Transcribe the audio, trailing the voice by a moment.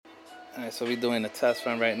Alright, so we're doing a test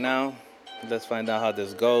run right now. Let's find out how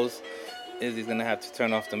this goes. Izzy's gonna have to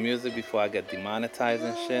turn off the music before I get demonetized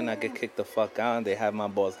and shit, and I get kicked the fuck out, and they have my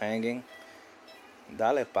balls hanging.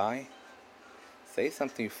 Dale, pai. Say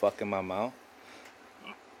something, you fucking my mouth.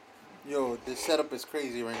 Yo, this setup is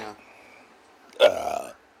crazy right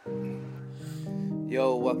now.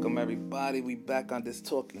 Yo, welcome everybody. We back on this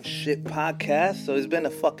talking shit podcast. So it's been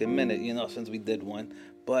a fucking minute, since we did one.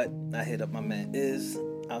 But I hit up my man Iz.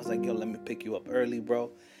 I was like, yo, let me pick you up early,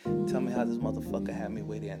 bro. Tell me how this motherfucker had me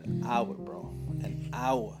waiting an hour, bro. An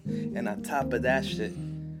hour. And on top of that shit,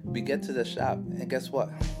 we get to the shop, and guess what?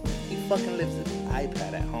 He fucking leaves his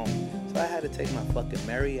iPad at home. So I had to take my fucking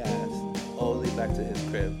merry ass all the way back to his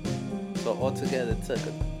crib. So altogether it took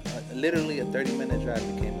literally a 30-minute drive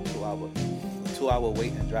became a 2-hour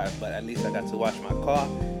wait and drive, but at least I got to wash my car.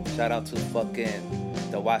 Shout out to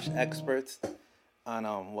fucking the wash experts on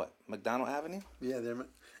McDonald Avenue. Yeah,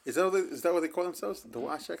 is that what they call themselves? The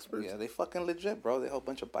wash experts? Yeah, they fucking legit, bro. They a whole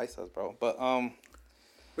bunch of biceps, bro. But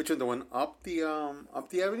which one? The one up the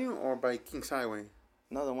avenue or by Kings Highway?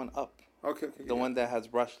 No, the one up. Okay. The one that has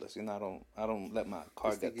brushless. I don't let my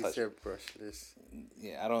car get touched. You said brushless.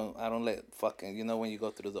 Yeah, I don't let fucking. When you go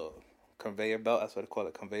through the conveyor belt, that's what they call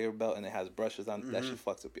it, conveyor belt, and it has brushes on. Mm-hmm. That shit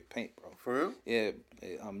fucks up your paint, bro. For real? Yeah,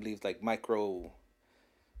 it leaves like micro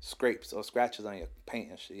scrapes or scratches on your paint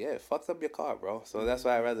and shit. Yeah, it fucks up your car, bro. So that's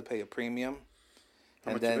why I'd rather pay a premium.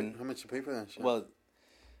 How much you pay for that shit? Well,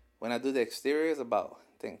 when I do the exterior, it's about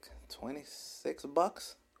I think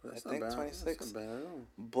 $26. That's I think not bad. 26. That's not bad at all.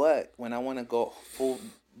 But when I want to go full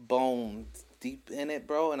bone deep in it,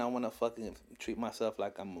 bro, and I want to fucking treat myself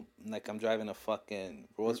like I'm driving a fucking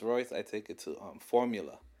Rolls Royce, I take it to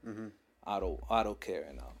Formula Auto Care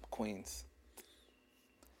in Queens.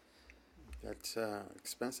 That's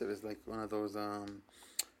expensive. It's like one of those.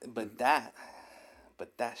 But that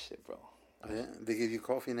shit, bro. Oh, yeah, they give you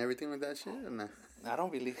coffee and everything with that shit, or not? I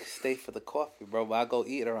don't really stay for the coffee, bro. But I go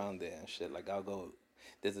eat around there and shit. Like I'll go.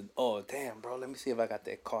 Damn, bro. Let me see if I got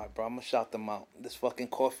that card, bro. I'm gonna shout them out. This fucking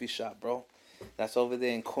coffee shop, bro. That's over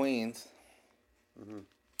there in Queens. Mm-hmm.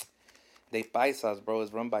 They paisas, bro.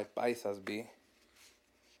 It's run by paisas, B.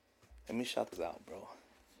 Let me shout this out, bro.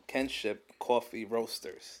 Kinship Coffee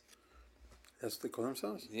Roasters. That's what they call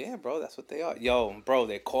themselves? Yeah, bro. That's what they are. Yo, bro,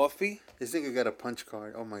 their coffee. This nigga got a punch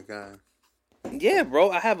card. Oh, my God. Yeah,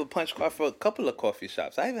 bro. I have a punch card for a couple of coffee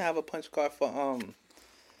shops. I even have a punch card for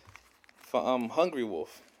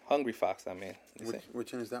Hungry Fox, I mean.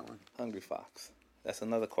 Which one is that one? Hungry Fox. That's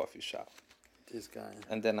another coffee shop. This guy.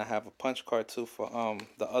 And then I have a punch card too for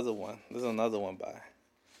the other one. There's another one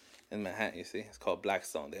in Manhattan, you see. It's called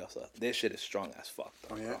Blackstone. Their shit is strong as fuck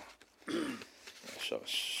though. Oh yeah. Yeah,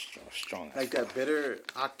 strong as like fuck. That bitter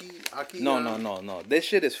Aki? No. This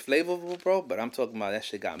shit is flavorful, bro, but I'm talking about that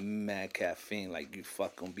shit got mad caffeine. Like you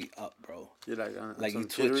fucking be up, bro. You're like you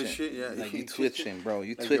twitching. Shit? Yeah. Like you twitching, bro.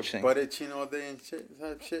 You like twitching. You're butt itching all day and shit,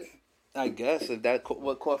 type shit. I guess if that's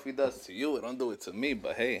what coffee does to you, it don't do it to me.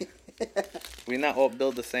 But hey, we not all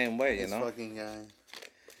built the same way, This fucking guy.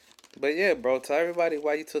 But yeah, bro, tell everybody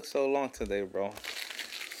why you took so long today, bro.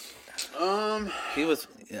 He was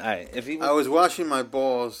alright. I was washing my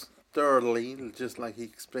balls thoroughly, just like he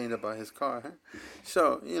explained about his car. Huh?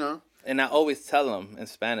 So And I always tell him in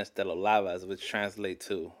Spanish that lo lavas, which translate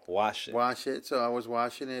to wash it. Wash it. So I was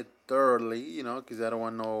washing it thoroughly, because I don't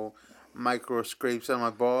want no micro scrapes on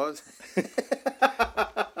my balls.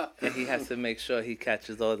 And he has to make sure he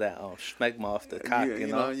catches all that smegma off the cock, you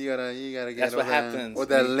know. You gotta get that's what happens. Or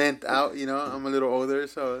that lint out, I'm a little older,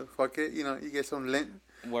 so fuck it, you get some lint.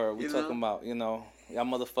 Where we talking about, y'all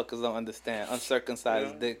motherfuckers don't understand.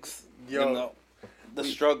 Uncircumcised dicks. The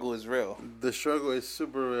struggle is real. The struggle is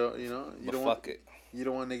super real, You don't fuck it. You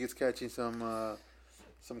don't want niggas catching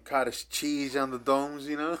some cottage cheese on the domes,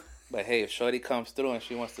 But hey, if Shorty comes through and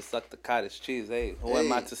she wants to suck the cottage cheese, hey, who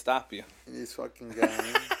am I to stop you? This fucking guy,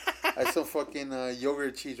 man. That's some fucking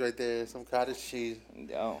yogurt cheese right there. Some cottage cheese.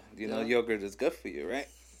 Yo, you know yogurt is good for you, right?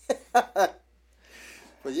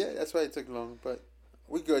 But yeah, that's why it took long. But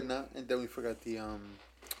we good now. And then we forgot the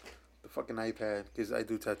fucking iPad because I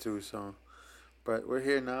do tattoos. So, but we're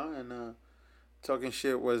here now and talking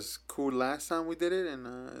shit was cool last time we did it,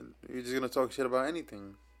 and we're just gonna talk shit about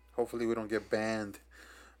anything. Hopefully, we don't get banned.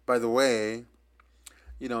 By the way,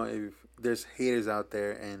 if there's haters out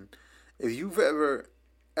there, and if you've ever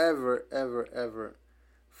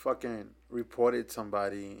fucking reported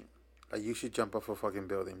somebody, like, you should jump off a fucking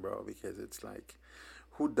building, bro, because it's like,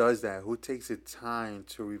 who does that? Who takes the time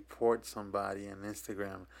to report somebody on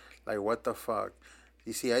Instagram? Like, what the fuck?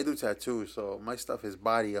 You see, I do tattoos, so my stuff is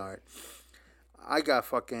body art. I got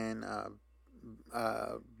fucking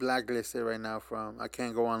blacklisted right now from. I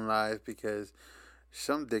can't go on live because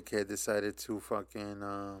some dickhead decided to fucking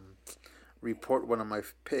report one of my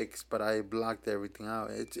pics, but I blocked everything out.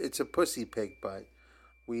 It's a pussy pic, but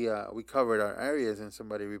we covered our areas and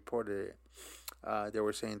somebody reported it. They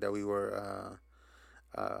were saying that we were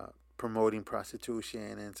promoting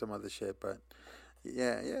prostitution and some other shit, but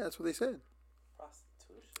yeah, that's what they said.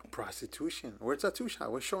 Prostitution. We're a tattoo shop.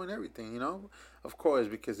 We're showing everything, Of course,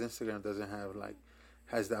 because Instagram doesn't have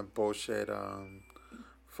has that bullshit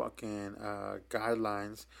fucking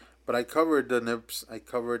guidelines. But I covered the nips. I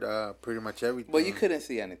covered pretty much everything. Well, you couldn't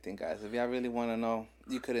see anything, guys. If y'all really want to know,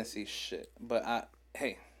 you couldn't see shit. But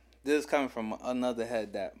hey, this is coming from another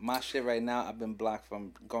head that my shit right now, I've been blocked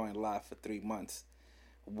from going live for 3 months.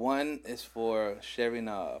 One is for sharing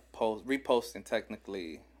a post, reposting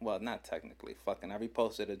technically. Well, not technically. Fucking, I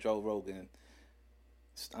reposted a Joe Rogan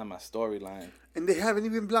on my storyline. And they haven't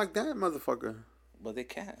even blocked that motherfucker. But they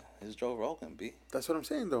can't. It's Joe Rogan, B. That's what I'm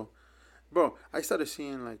saying, though. Bro, I started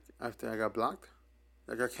seeing, after I got blocked,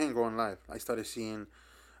 I can't go on live. I started seeing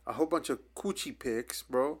a whole bunch of coochie pics,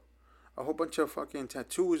 bro. A whole bunch of fucking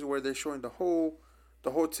tattoos where they're showing the whole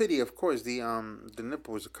titty. Of course, the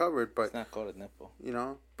nipples are covered, but... It's not called a nipple.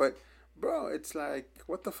 But, bro, it's like,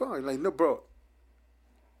 what the fuck? No, bro.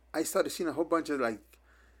 I started seeing a whole bunch of,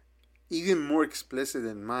 even more explicit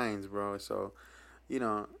than mine, bro. So,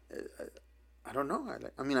 I don't know.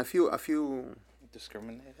 I feel...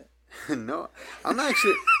 Discriminated? No, I'm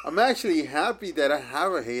actually happy that I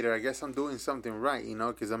have a hater. I guess I'm doing something right,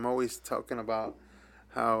 because I'm always talking about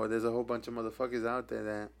how there's a whole bunch of motherfuckers out there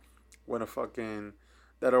that want to fucking,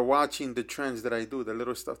 that are watching the trends that I do, the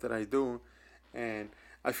little stuff that I do, and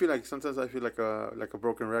I feel like sometimes I feel like a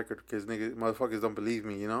broken record because motherfuckers don't believe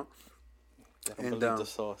me, They don't believe the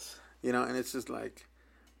sauce. And it's just like,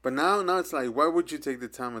 but now it's like, why would you take the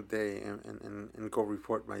time of day and go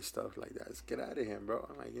report my stuff like that? Just get out of here, bro.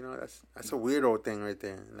 That's a weirdo thing right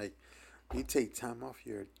there. You take time off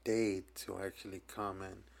your day to actually come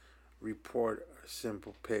and report a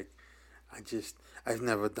simple pic. I've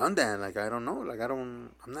never done that. I don't know.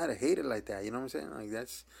 I'm not a hater like that. You know what I'm saying?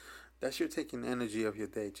 That's you're taking energy of your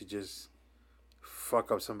day to just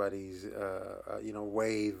fuck up somebody's,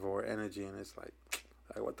 wave or energy. And it's like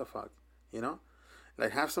what the fuck,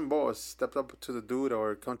 have some balls, step up to the dude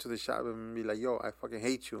or come to the shop and be like, yo, I fucking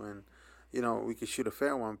hate you. And, we could shoot a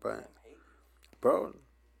fair one. But, bro,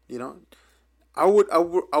 I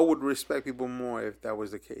would respect people more if that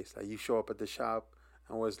was the case. You show up at the shop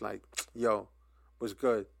and was like, yo, what's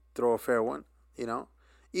good? Throw a fair one,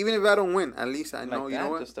 Even if I don't win, at least I know,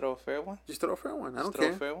 what? Just throw a fair one? Just throw a fair one. I don't care.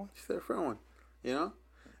 Just throw a fair one,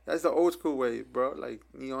 That's the old school way, bro.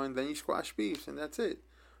 And then you squash beefs and that's it.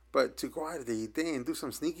 But to go out of your day and do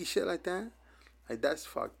some sneaky shit like that, that's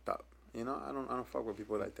fucked up. I don't fuck with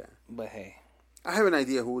people like that. But hey, I have an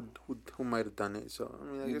idea who might have done it. So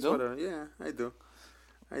I you guess do? Whatever. Yeah, I do.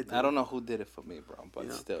 I don't know who did it for me, bro.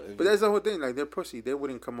 But still. But that's the whole thing. They're pussy. They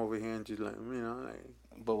wouldn't come over here and just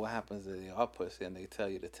But what happens is y'all pussy and they tell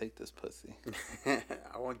you to take this pussy.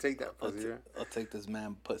 I won't take that pussy. I'll take this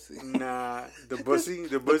man pussy. Nah, the pussy.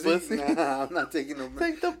 Nah, I'm not taking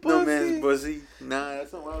Take the pussy. No man's pussy. Nah,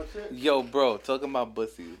 that's some wild shit. Yo, bro, talking about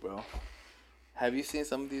pussies, bro. Have you seen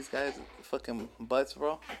some of these guys fucking butts,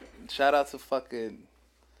 bro? Shout out to fucking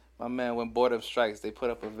my man when Boredom Strikes. They put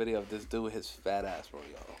up a video of this dude with his fat ass, bro,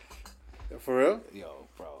 yo. For real? Yo,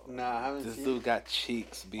 bro. Nah, I haven't This seen dude got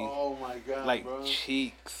cheeks, B. Oh my god, bro.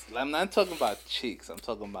 Cheeks. I'm not talking about cheeks. I'm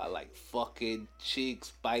talking about fucking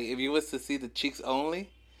cheeks. If you was to see the cheeks only.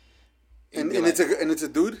 And it's a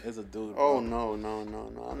dude? It's a dude, bro. Oh no.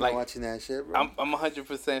 I'm not watching that shit, bro. I'm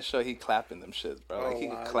 100% sure he clapping them shits, bro. He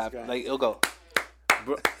could clap. It'll go.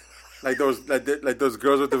 Bro, like those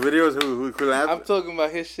girls with the videos who clap. I'm talking about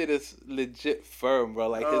his shit is legit firm,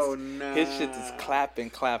 bro. His shit is clapping,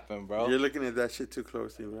 bro. You're looking at that shit too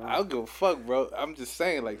closely, bro. I don't give a fuck, bro. I'm just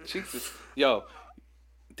saying, cheeks is... Yo,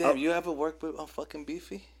 damn, you ever worked with fucking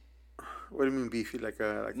Beefy? What do you mean Beefy?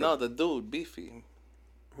 The dude, Beefy.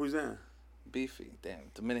 Who's that? Beefy, damn,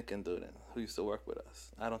 Dominican dude who used to work with us.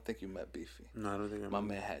 I don't think you met Beefy. No, I don't think I met. My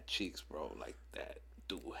man had cheeks, bro, like that.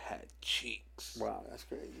 Dude had cheeks. Wow, that's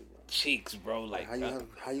crazy, bro. Cheeks, bro,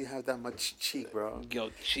 how you have that much cheek, bro? Yo,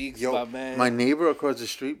 cheeks, my man. My neighbor across the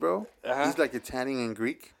street, bro. He's Italian and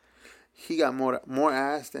Greek. He got more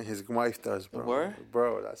ass than his wife does, bro. Word?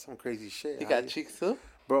 Bro, that's some crazy shit. He got cheeks too,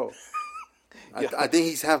 bro. I think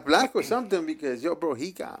he's half black or something because bro,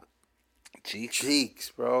 he got cheeks,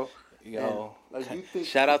 bro. Yo,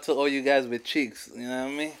 shout out to all you guys with cheeks. You know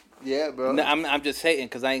what I mean? Yeah, bro. No, I'm just hating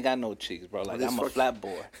because I ain't got no cheeks, bro. I'm a flat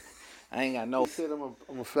boy. I ain't got no. He said I'm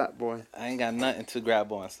a flat boy. I ain't got nothing to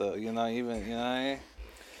grab on. So you know, even you know, what I mean?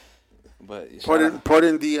 But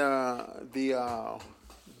Pardon the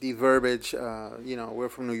verbiage. You know, we're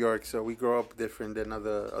from New York, so we grow up different than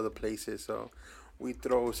other places. So we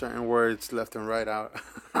throw certain words left and right out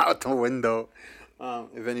out the window.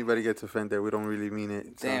 If anybody gets offended, we don't really mean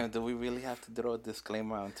it. So. Damn, do we really have to throw a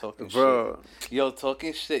disclaimer on talking Bro. shit? Yo,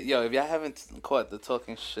 talking shit. Yo, if y'all haven't caught the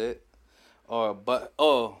talking shit, I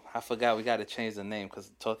forgot we gotta change the name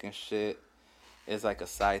because talking shit is like a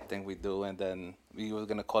side thing we do, and then we were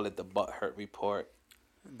gonna call it the Butt Hurt Report.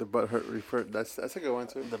 The butt hurt report. That's a good one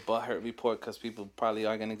too. The Butt Hurt Report, because people probably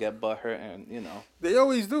are gonna get butt hurt, and you know. They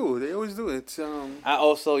always do. It's I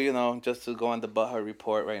also, you know, just to go on the Butt Hurt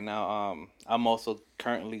Report right now. I'm also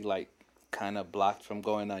currently like kind of blocked from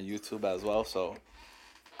going on YouTube as well. So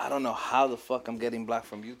I don't know how the fuck I'm getting blocked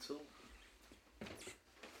from YouTube.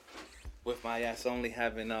 With my ass only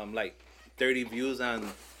having like 30 views on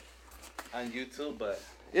YouTube, but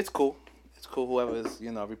it's cool. It's cool. Whoever's,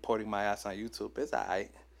 you know, reporting my ass on YouTube is alright.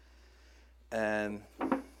 And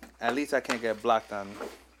at least I can't get blocked on.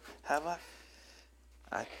 Have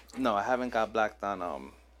I? No, I haven't got blocked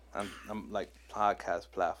on like podcast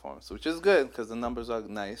platforms, which is good because the numbers are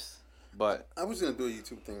nice. But I was gonna do a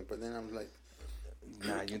YouTube thing, but then I'm like,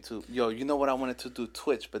 nah, YouTube. Yo, you know what I wanted to do?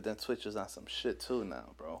 Twitch, but then Twitch is on some shit too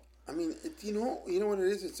now, bro. I mean, you know what it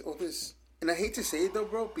is? It's all this, and I hate to say it though,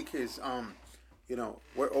 bro, because you know,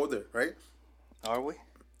 we're older, right? Are we?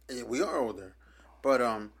 Yeah, we are older, but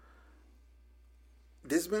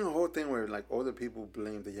there's been a whole thing where like older people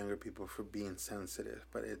blame the younger people for being sensitive,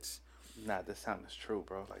 but it's nah. This sound is true,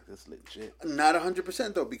 bro. Like this legit. Not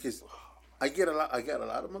 100% though, because I get a lot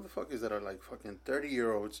of motherfuckers that are like fucking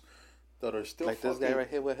 30-year-olds that are still like this guy right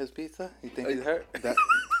here with his pizza. You think he's hurt?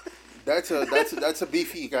 That's a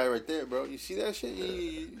beefy guy right there, bro. You see that shit?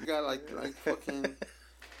 You got like fucking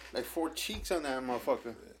like 4 cheeks on that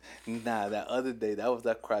motherfucker. Nah, that other day that was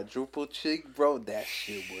that quadruple cheek, bro. That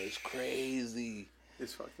shit was crazy.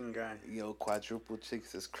 This fucking guy. Yo, quadruple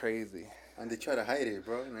cheeks is crazy. And they try to hide it,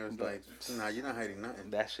 bro. And it was like, nah, you're not hiding nothing.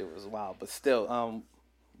 That shit was wild. But still,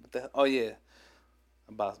 oh yeah,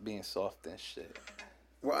 about being soft and shit.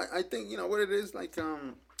 Well, I think, you know what it is, like,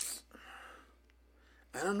 I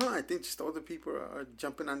don't know. I think just older people are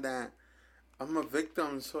jumping on that I'm a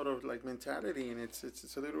victim sort of like mentality, and it's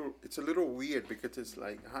a little weird because it's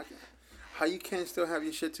like how you can't still have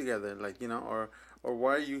your shit together, like, you know, or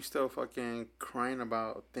why are you still fucking crying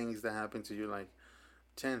about things that happened to you like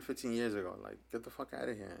 10, 15 years ago? Like, get the fuck out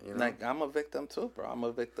of here, you know? Like, I'm a victim too, bro. I'm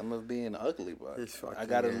a victim of being ugly, but I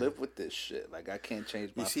gotta live with this shit. Like, I can't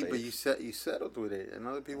change my face. But you settled with it, and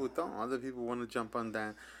other people don't. Other people want to jump on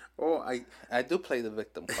that. Oh, I do play the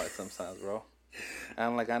victim part sometimes, bro.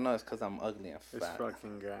 I'm like, I know it's because I'm ugly and fat. This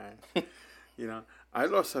fucking guy. You know, I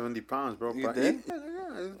lost 70 pounds, bro. You did?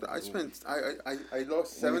 Yeah, I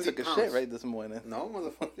lost 70 pounds. You took a shit right this morning. No,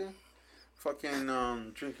 motherfucker. Fucking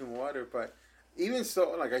drinking water, but even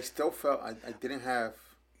so, like, I still felt I didn't have.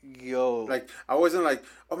 Yo. Like, I wasn't like,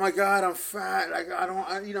 oh my God, I'm fat. Like,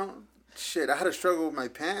 you know, shit. I had to struggle with my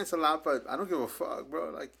pants a lot, but I don't give a fuck,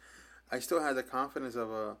 bro. Like, I still had the confidence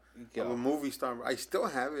of a movie star. I still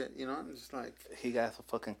have it, you know. I'm just like, he got a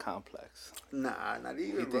fucking complex. Nah, not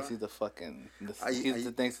even. He thinks he's the fucking. He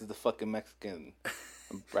thinks he's the fucking Mexican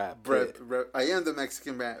Brad Pitt. I am the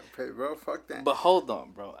Mexican Brad Pitt, bro. Fuck that. But hold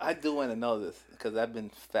on, bro. I do want to know this because I've been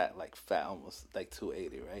fat almost like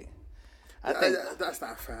 280, right? I think that's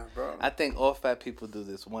not fat, bro. I think all fat people do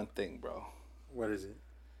this one thing, bro. What is it?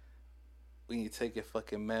 When you take your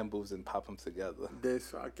fucking man boobs and pop them together. This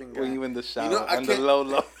fucking guy. When you in the shower, on the low. On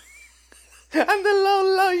the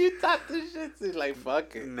low, you talk this shit. It's like,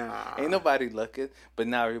 fuck it. Nah. Ain't nobody looking, but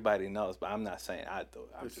now everybody knows. But I'm not saying I do.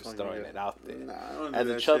 I'm just throwing it out there. Nah, I don't As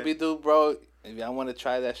a chubby dude, bro, if y'all want to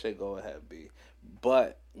try that shit, go ahead, B.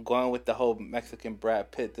 But going with the whole Mexican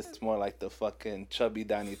Brad Pitt, this is more like the fucking chubby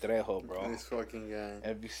Danny Trejo, bro. This fucking guy.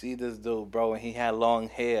 If you see this dude, bro, and he had long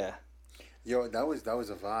hair. Yo, that was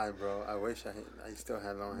a vibe, bro. I wish I still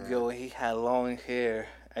had long hair. Yo, he had long hair.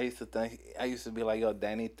 I used to be like, yo,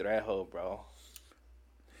 Danny Trejo, bro.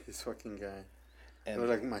 This fucking guy. And it was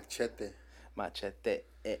like Machete. Machete.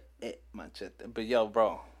 But yo,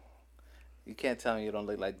 bro, you can't tell me you don't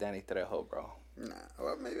look like Danny Trejo, bro. Nah,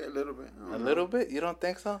 well, maybe a little bit. A little bit? You don't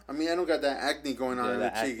think so? I mean, I don't got that acne going on in the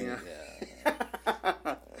cheek. You know? Yeah.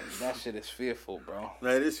 That shit is fearful, bro.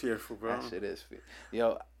 That is fearful, bro. That shit is fearful.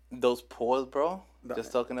 Yo, those pores, bro.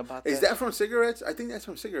 Just talking about that. Is that from cigarettes? I think that's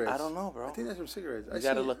from cigarettes. I don't know, bro. I think that's from cigarettes. You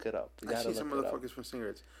gotta look it up. I see some motherfuckers from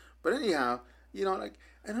cigarettes. But anyhow, you know, like,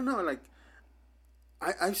 I don't know, like,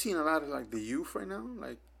 I've seen a lot of, like, the youth right now,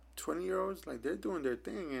 like, 20-year-olds, like, they're doing their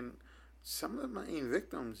thing, and some of them ain't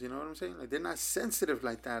victims, you know what I'm saying? Like, they're not sensitive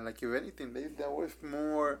like that. Like, if anything, they dealt with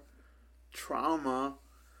more trauma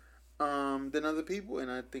than other people,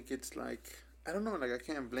 and I think it's like, I don't know, like, I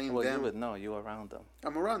can't blame Well, them. you would know. You were around them.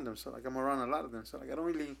 I'm around them, so, like, I'm around a lot of them, so, like, I don't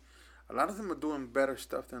really, a lot of them are doing better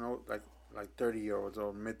stuff than, like 30-year-olds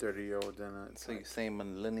or mid-30-year-olds, and So you saying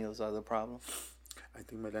millennials are the problem? I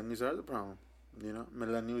think millennials are the problem. You know,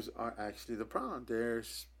 millennials are actually the problem.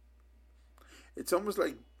 It's almost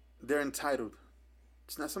like they're entitled.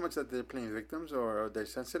 It's not so much that they're playing victims or they're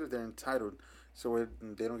sensitive. They're entitled, so when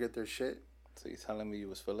they don't get their shit. So you telling me you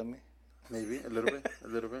was feeling me? Maybe a little bit, a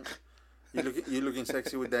little bit. You looking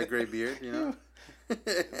sexy with that gray beard, you know.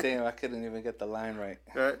 Damn, I couldn't even get the line right.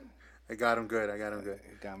 Right, I got him good. It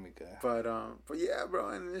got me good. But yeah, bro,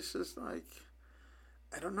 and it's just like,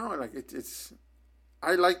 I don't know, like it's.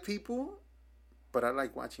 I like people, but I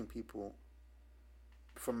like watching people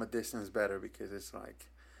from a distance better because it's like,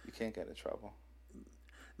 you can't get in trouble.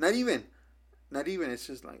 Not even. It's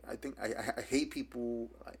just like, I think I hate people.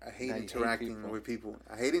 Like, I hate interacting with people.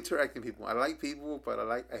 I hate interacting with people. I like people, but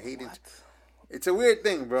I hate it. It's a weird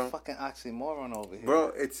thing, bro. Fucking oxymoron over here,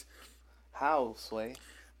 bro. It's how, Sway.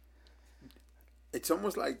 It's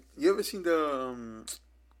almost like, you ever seen the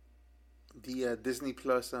Disney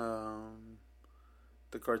Plus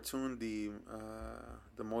the cartoon, the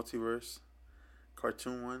multiverse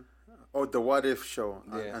cartoon one? Oh, the What If show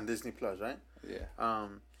on Disney Plus, right? Yeah.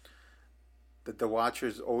 The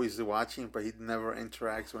watcher's always watching, but he never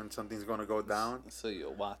interacts when something's gonna go down. So you're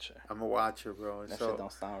a watcher. I'm a watcher, bro. That shit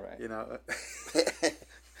don't sound right. You know.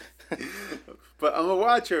 But I'm a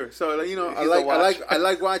watcher, so, like, you know, I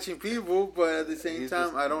like watching people, but at the same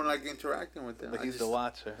time, I don't like interacting with them. But he's the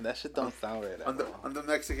watcher. That shit don't sound right. I'm the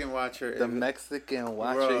Mexican watcher. The Mexican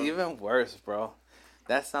watcher, bro. Even worse, bro.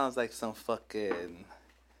 That sounds like some fucking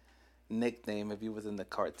nickname if you was in the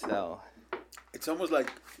cartel. It's almost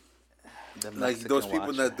like those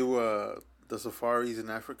people that do the safaris in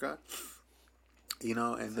Africa, you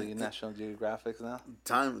know, and so your National Geographics now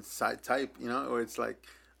type, you know, where it's like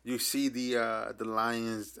you see the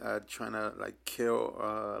lions trying to like kill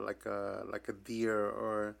like a deer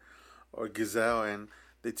or gazelle, and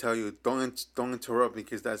they tell you don't interrupt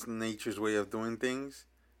because that's nature's way of doing things.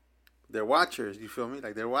 They're watchers, you feel me?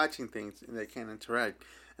 Like, they're watching things and they can't interact,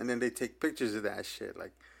 and then they take pictures of that shit.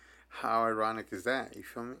 Like, how ironic is that? You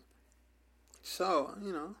feel me? So,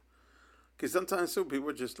 you know, because sometimes too, people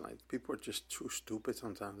are just too stupid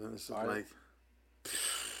sometimes, and it's just like,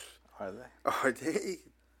 are they? Are they?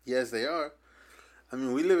 Yes, they are. I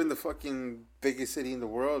mean, we live in the fucking biggest city in the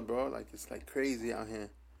world, bro. Like, it's like crazy out here.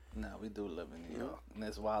 No, we do live in New York, and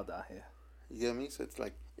it's wild out here. You get me? So it's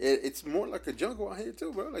like, it's more like a jungle out here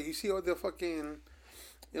too, bro. Like, you see all the fucking,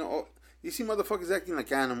 you know, you see motherfuckers acting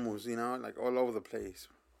like animals, you know, like all over the place,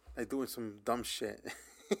 like doing some dumb shit.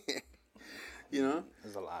 You know?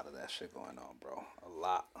 There's a lot of that shit going on, bro. A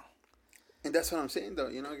lot. And that's what I'm saying, though.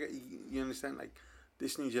 You know, you understand? Like,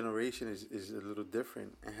 this new generation is a little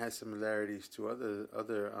different. It has similarities to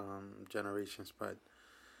other generations, but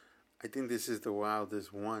I think this is the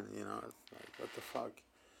wildest one. You know, it's like, what the fuck?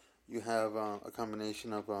 You have a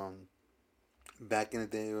combination of back in the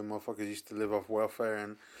day when motherfuckers used to live off welfare,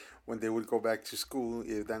 and when they would go back to school,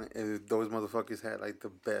 if those motherfuckers had like the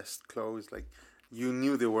best clothes, like, you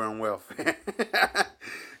knew they were on welfare.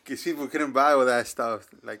 Because people couldn't buy all that stuff,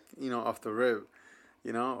 like, you know, off the rib,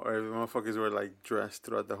 you know? Or if motherfuckers were, like, dressed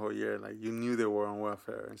throughout the whole year, like, you knew they were on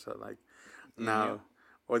welfare. And so, like, now,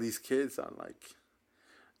 all these kids are, like,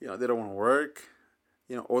 you know, they don't want to work.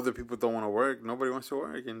 You know, older people don't want to work. Nobody wants to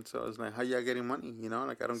work. And so it's like, how y'all getting money? You know?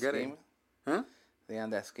 Like, I don't get it. Huh? They on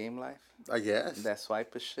that scheme life? I guess. That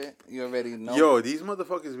swiper shit? You already know? Yo, these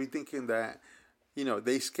motherfuckers be thinking that, you know,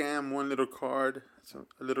 they scam one little card,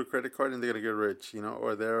 a little credit card, and they're gonna get rich, you know,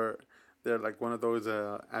 or they're like one of those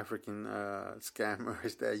African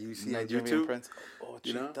scammers that you see on YouTube. Prince. Oh,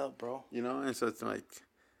 cheeked up, bro. You know, and so it's like,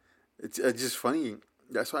 it's just funny.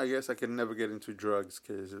 That's why I guess I could never get into drugs,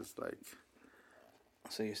 because it's like.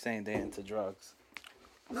 So you're saying they're into drugs?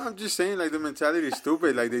 No, I'm just saying, like, the mentality is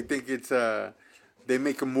stupid. Like, they think it's they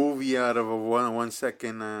make a movie out of a 1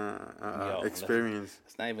 second experience.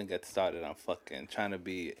 Let's not even get started on fucking trying to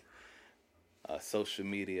be a social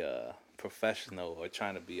media professional or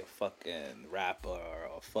trying to be a fucking rapper or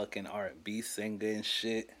a fucking R&B singer and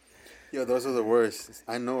shit. Yo, those are the worst.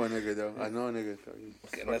 I know a nigga, though.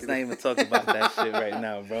 Okay, let's not even talk about that shit right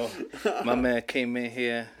now, bro. My man came in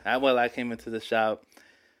here. I came into the shop.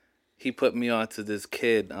 He put me on to this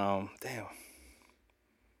kid. Damn.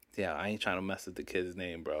 Yeah, I ain't trying to mess with the kid's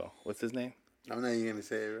name, bro. What's his name? I'm not even gonna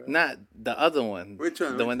say it, bro. Not the other one. Which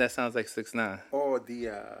one? The one that sounds like 6ix9ine. Oh,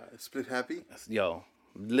 the Split Happy? Yo,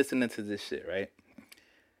 listening to this shit, right?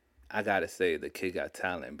 I gotta say, the kid got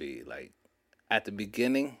talent, B. Like, at the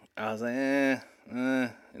beginning, I was like,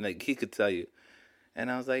 like, he could tell you. And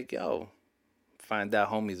I was like, yo, find out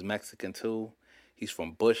homie's Mexican, too. He's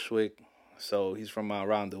from Bushwick, so he's from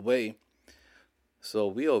around the way. So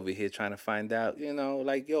we over here trying to find out,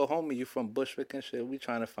 like, yo, homie, you from Bushwick and shit. We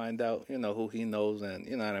trying to find out, who he knows and,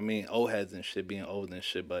 you know what I mean? Old heads and shit, being old and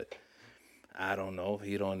shit, but I don't know.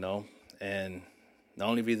 He don't know. And the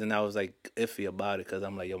only reason I was, like, iffy about it, because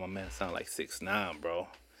I'm like, yo, my man sound like 6ix9ine, bro.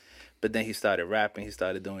 But then he started rapping. He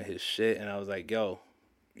started doing his shit. And I was like, yo,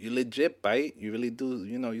 you legit, bite. You really do,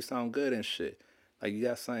 you sound good and shit. Like, you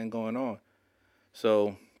got something going on.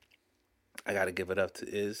 So I got to give it up to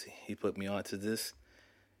Iz. He put me on to this.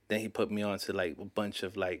 Then he put me on to, like, a bunch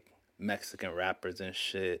of, like, Mexican rappers and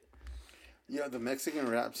shit. Yeah, the Mexican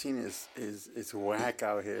rap scene is whack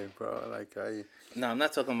out here, bro. Like, No, I'm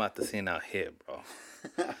not talking about the scene out here, bro.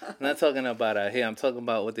 I'm not talking about out here. I'm talking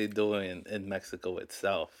about what they do in Mexico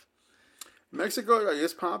itself. Mexico, like,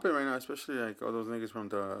 it's popping right now, especially, like, all those niggas from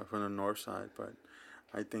the north side. But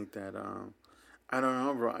I think that, I don't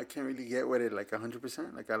know, bro. I can't really get with it, like,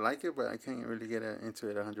 100%. Like, I like it, but I can't really get into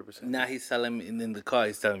it 100%. Now he's telling me in the car.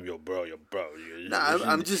 He's telling me, yo, bro. Nah,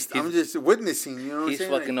 I'm just witnessing. You know what I'm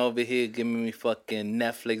saying? He's fucking over here giving me fucking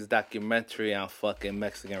Netflix documentary on fucking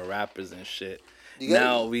Mexican rappers and shit.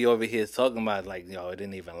 Now we over here talking about, like, yo, it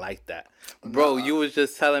didn't even like that, bro. You was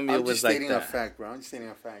just telling me it was like that. I'm just stating a fact, bro. I'm just stating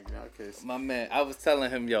a fact, cause my man, I was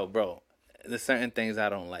telling him, yo, bro, there's certain things I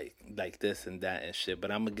don't like this and that and shit,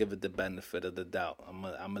 but I'm gonna give it the benefit of the doubt. I'm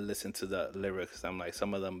gonna listen to the lyrics. I'm like,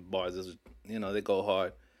 some of them bars is, they go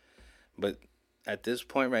hard, but at this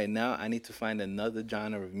point right now, I need to find another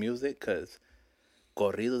genre of music, cause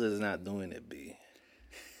corridos is not doing it, B.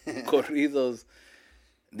 Corridos,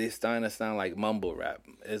 they starting to sound like mumble rap.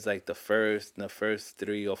 It's like the first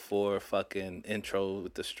 3 or 4 fucking intro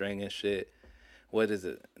with the string and shit. What is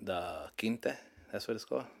it? The quinte? That's what it's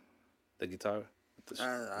called? The guitar?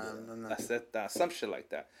 Some shit like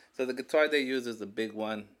that. So the guitar they use is the big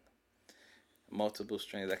one. Multiple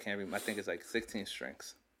strings. I can't remember. I think it's like 16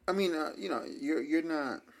 strings. I mean, you're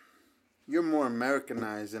not... You're more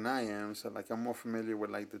Americanized than I am, so, like, I'm more familiar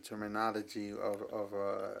with, like, the terminology of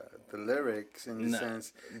the lyrics in the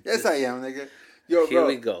sense. Yes, I am, nigga. Yo, Here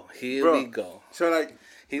we go. So, like,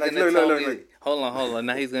 he's gonna tell me. Hold on.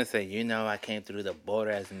 Now he's gonna say, I came through the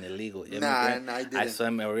border as an illegal immigrant. Nah, I didn't. I saw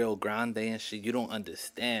him at Rio Grande and shit. You don't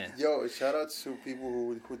understand. Yo, shout out to people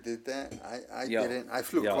who did that. I didn't. I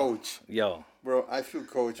flew coach. Bro, I flew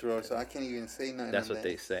coach, bro, so I can't even say nothing. That's what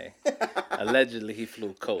they say. Allegedly, he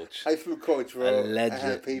flew coach. I flew coach, bro. Allegedly.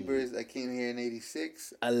 I had papers. I came here in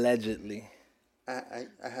 86. Allegedly. I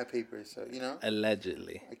had papers, so,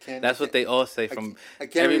 Allegedly. That's what they all say from...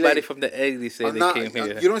 everybody relate. From the 80s say they came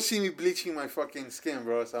here. You don't see me bleaching my fucking skin,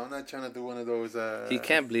 bro, so I'm not trying to do one of those... He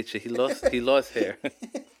can't bleach it. He lost hair.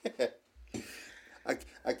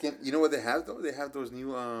 I can't... You know what they have, though? They have those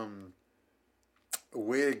new...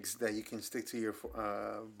 wigs that you can stick to your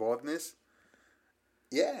baldness.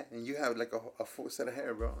 Yeah, and you have like a full set of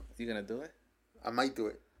hair, bro. You gonna do it? I might do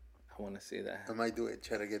it. I want to see that. I might do it.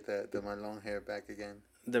 Try to get my long hair back again.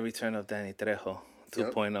 The return of Danny Trejo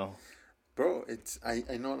 2.0. Yep. Bro, it's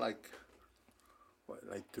I know like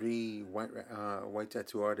 3 white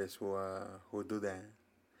tattoo artists who do that.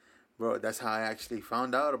 Bro, that's how I actually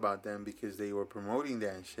found out about them, because they were promoting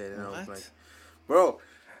that and shit, and I was like, bro,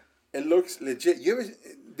 it looks legit.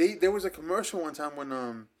 There was a commercial one time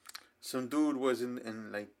when some dude was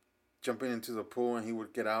in like jumping into the pool, and he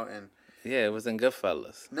would get out and... Yeah, it was in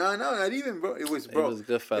Goodfellas. No, not even, bro. It was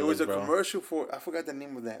Goodfellas. It was a commercial for... I forgot the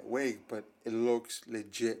name of that wig, but it looks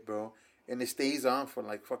legit, bro. And it stays on for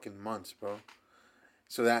like fucking months, bro.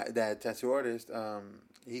 So that tattoo artist,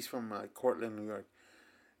 he's from Cortland, New York.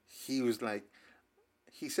 He was like...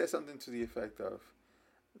 He said something to the effect of,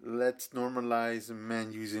 let's normalize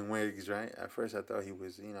men using wigs, right? At first I thought he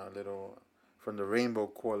was, a little from the Rainbow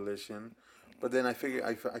Coalition. But then I figured,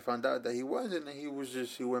 I found out that he wasn't, and he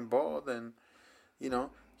went bald, and,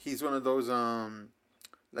 he's one of those,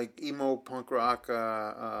 like, emo, punk rock,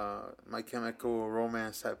 My Chemical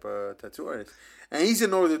Romance type of tattoo artist. And he's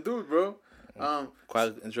an older dude, bro.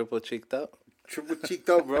 Triple cheeked up? Triple cheeked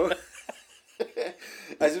up, bro.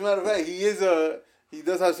 As a matter of fact, he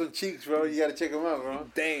does have some cheeks, bro. You gotta check him out, bro.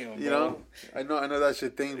 Damn, bro. You know? I know that's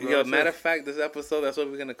your thing, bro. Yo, matter of fact, this episode, that's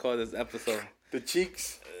what we're gonna call this episode. The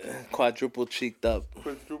cheeks. Quadruple cheeked up.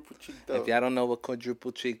 Quadruple cheeked up. If y'all don't know what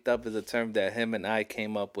quadruple cheeked up is, a term that him and I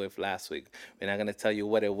came up with last week. We're not gonna tell you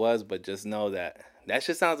what it was, but just know that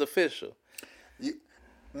shit sounds official.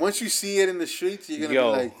 Once you see it in the streets, you're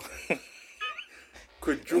gonna be like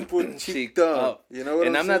quadruple cheeked up. You know what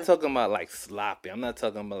I'm saying? not talking about like sloppy. I'm not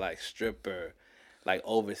talking about like stripper, like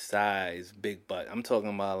oversized, big butt. I'm talking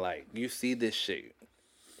about like you see this shit,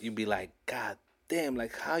 you be like, God damn,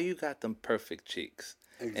 like how you got them perfect cheeks.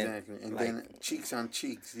 Exactly, and like, then cheeks on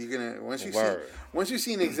cheeks. You're gonna once you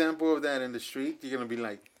see an Mm. example of that in the street, you're gonna be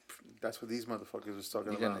like, that's what these motherfuckers was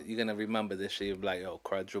talking about. You're gonna remember this shit. You're like, yo,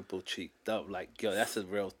 quadruple cheeked up. Like, yo, that's a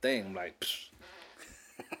real thing. Like, psh.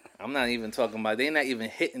 I'm not even talking about. They're not even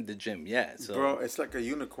hitting the gym yet. So. Bro, it's like a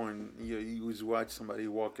unicorn. You just watch somebody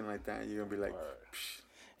walking like that, you're gonna be like, psh,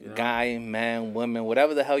 you know? Guy, man, woman,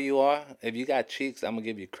 whatever the hell you are. If you got cheeks, I'm gonna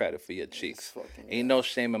give you credit for your cheeks. Ain't no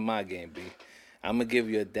shame in my game, B. I'm gonna give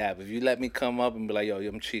you a dab. If you let me come up and be like, yo,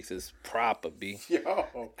 them cheeks is proper, B.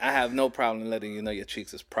 Yo. I have no problem letting you know your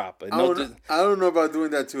cheeks is proper. I don't know about doing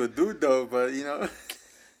that to a dude, though, but, you know.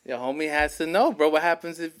 Your homie has to know, bro. What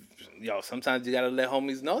happens if, sometimes you gotta let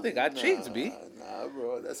homies know they got cheeks, B. Nah,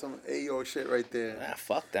 bro. That's some Ayo shit right there. Nah,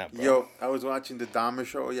 fuck that, bro. Yo, I was watching the Dahmer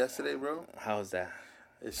show yesterday, bro. How's that?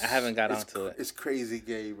 I haven't got onto it. It's crazy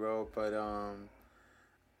gay, bro. But,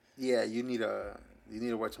 yeah, you need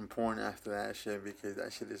to watch some porn after that shit because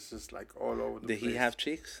that shit is just like all over the place. Did he have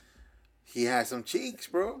cheeks? He has some cheeks,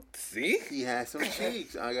 bro. See? He has some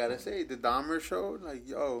cheeks. I gotta say, the Dahmer show, like,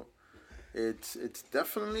 yo, it's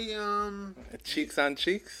definitely cheeks on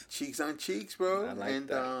cheeks. Cheeks on cheeks, bro. I like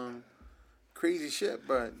that. Crazy shit.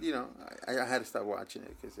 But you know, I had to stop watching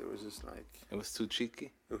it because it was just like it was too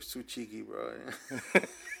cheeky. It was too cheeky, bro.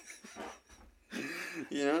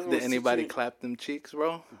 You know, did anybody clap them cheeks,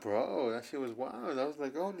 bro? Bro, that shit was wild. I was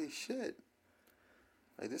like, holy shit.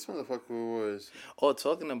 Like, this motherfucker was... Oh,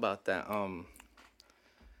 talking about that, damn,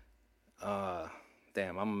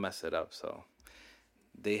 I'm gonna mess it up, so...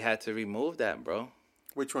 They had to remove that, bro.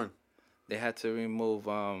 Which one? They had to remove,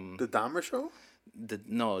 The Dahmer show? The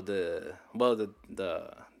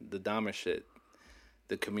Dahmer shit.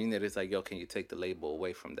 The community's like, yo, can you take the label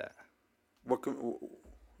away from that? What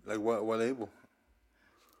label?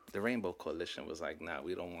 The Rainbow Coalition was like, nah,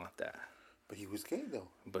 we don't want that. But he was gay, though.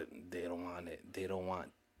 But they don't want it. They don't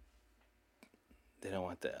want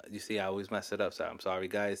that. You see, I always mess it up. So I'm sorry,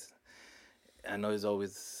 guys. I know there's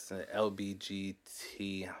always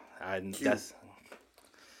LBGT.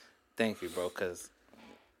 Thank you, bro, because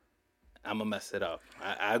I'm going to mess it up.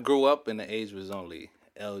 I grew up and the age was only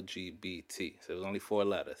LGBT. So it was only 4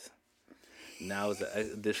 letters. Now it's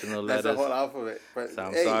additional letters. That's the whole alphabet. But so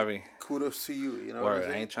I'm sorry. Kudos to you. You know Word,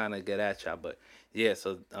 I ain't trying to get at y'all, but yeah.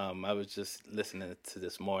 So I was just listening to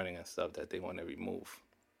this morning and stuff that they want to remove.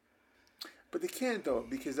 But they can't though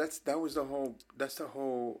because that's the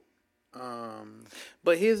whole.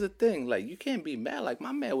 But here's the thing: like you can't be mad. Like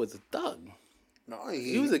my man was a thug. No,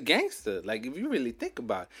 he was a gangster. Like if you really think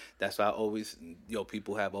about it, that's why I always,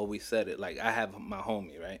 people have always said it. Like I have my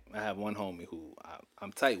homie, right? I have one homie who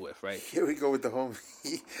I'm tight with, right? Here we go with the homie.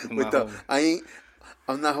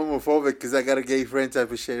 I'm not homophobic because I got a gay friend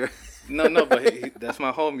type of shit. Right? No, but that's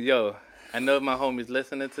my homie. Yo, I know my homie's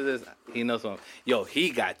listening to this. He knows something. Yo, he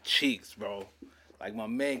got cheeks, bro. Like my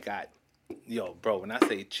man got, bro. When I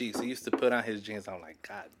say cheeks, he used to put on his jeans. I'm like,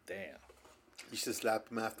 God damn. You should slap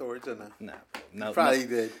him afterwards or not? Nah, no. You probably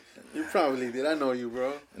did. You probably did. I know you,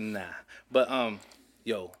 bro. Nah, but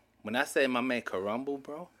when I say my man Karumble,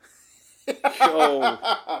 bro,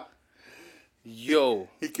 yo,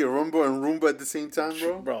 he can rumble and Roomba at the same time,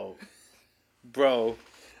 bro.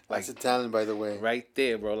 That's a talent, by the way. Right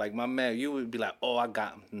there, bro. Like my man, you would be like, oh, I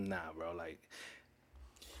got him. Nah, bro. Like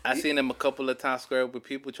I seen him a couple of times square up with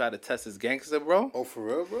people try to test his gangster, bro. Oh, for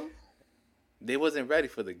real, bro? They wasn't ready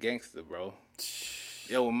for the gangster, bro.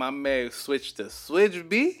 Yo, when my man switched to Switch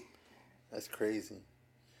B. That's crazy.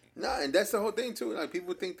 Nah, and that's the whole thing, too. Like,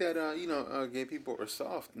 people think that, gay people are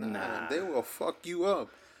soft. Nah. They will fuck you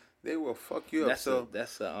up. They will fuck you up. Stop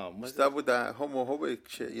with that homophobic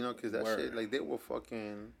shit, because that shit, like, they will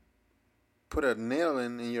fucking put a nail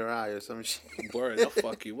in your eye or some shit. Word, they'll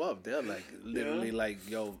fuck you up. They're, like, literally, like,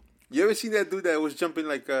 yo... You ever seen that dude that was jumping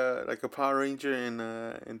like a Power Ranger in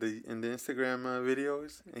the Instagram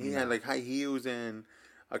videos? And he had like high heels and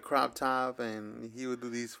a crop top, and he would do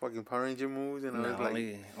these fucking Power Ranger moves. And I was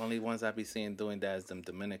like, only ones I be seeing doing that is that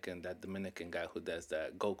Dominican guy who does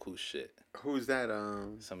that Goku shit. Who's that?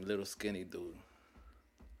 Some little skinny dude.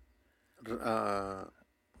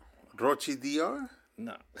 Rochi DR?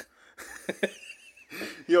 No.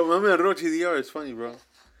 Yo, my man Rochi DR is funny, bro.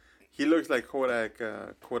 He looks like Kodak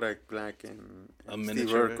Black and A Steve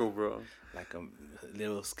miniature Urkel, bro. Like a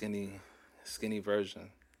little skinny version.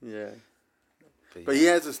 Yeah. But But yeah. he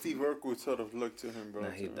has a Steve Urkel sort of look to him, bro. Nah,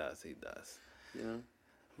 he too. does. You know?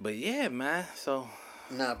 But yeah, man. So.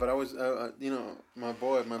 Nah, but I was, my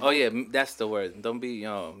boy. Oh yeah, that's the word. Don't be,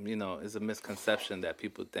 it's a misconception that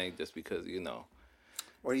people think just because,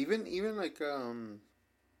 Or even like,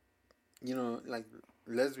 like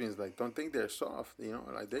lesbians, like, don't think they're soft,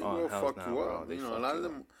 like they will hell's fuck nah, you bro. up. They A fuck lot you of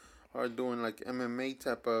them are doing like MMA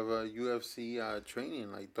type of UFC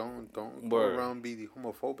training. Like, don't go Word. around be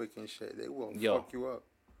homophobic and shit. They will Yo. fuck you up.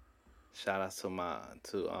 Shout out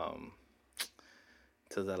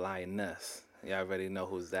to the lioness. You already know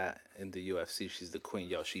who's that in the UFC. She's the queen.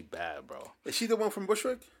 Yo, she bad, bro. Is she the one from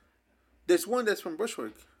Bushwick? There's one that's from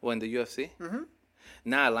Bushwick. What, in the UFC? Mm-hmm.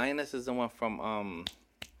 Nah, lioness is the one from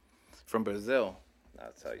Brazil.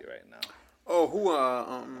 I'll tell you right now. Oh, who?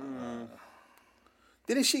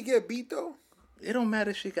 Didn't she get beat though? It don't matter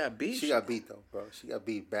if she got beat. She got beat though, bro. She got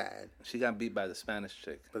beat bad. She got beat by the Spanish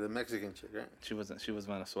chick. By the Mexican chick, right? She was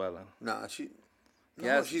Venezuelan. Nah, No,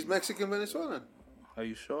 Yes. she's Mexican Venezuelan. Are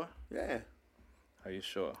you sure? Yeah. Are you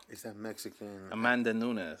sure? It's that Mexican. Amanda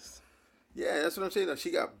Nunes. Yeah, that's what I'm saying. Though.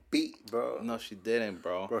 She got beat, bro. No, she didn't,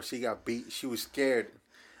 bro. Bro, she got beat. She was scared.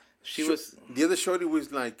 She was. The other shorty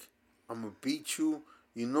was like, "I'm gonna beat you.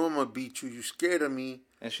 You know I'm gonna beat you. You scared of me."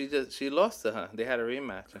 And she lost to her. They had a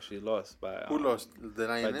rematch and she lost by. Who lost? The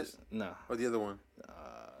lioness? No, Or the other one?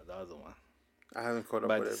 the other one. I haven't caught up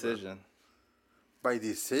By with decision. By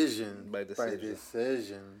decision. By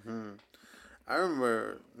decision. I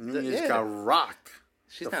remember Nunez yeah. got rocked.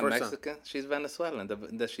 She's the not first Mexican. She's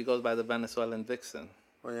Venezuelan. She goes by the Venezuelan vixen.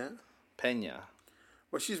 Oh yeah. Peña.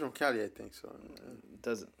 Well, she's from Cali, I think so.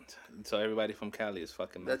 Doesn't. So everybody from Cali is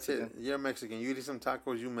fucking Mexican. That's it. You're Mexican. You eat some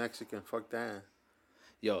tacos. You Mexican. Fuck that.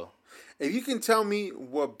 Yo, If you can tell me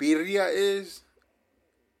what birria is,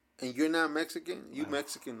 and you're not Mexican, you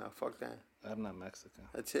Mexican now. Fuck that. I'm not Mexican.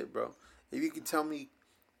 That's it, bro. If you can tell me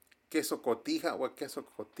queso cotija, what queso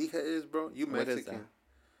cotija is, bro, you What Mexican. is that?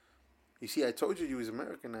 You see, I told you was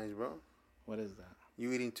Americanized, bro. What is that?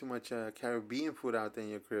 You eating too much Caribbean food out there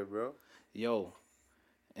in your crib, bro. Yo,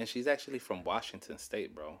 and she's actually from Washington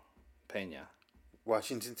State, bro. Peña.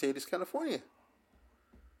 Washington State is California.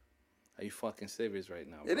 Are you fucking serious right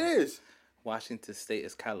now, bro? It is. Washington State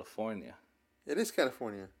is California. It is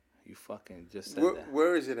California. You fucking just said that.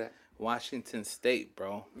 Where is it at? Washington State,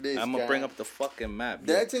 bro. This I'm gonna guy. bring up the fucking map.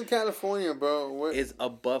 Yo. That's in California, bro. Where? It's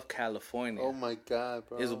above California. Oh my God,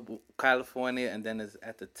 bro. It's California, and then it's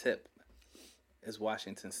at the tip. It's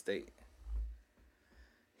Washington State.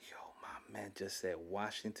 Yo, my man just said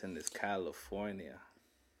Washington is California.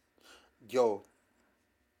 Yo,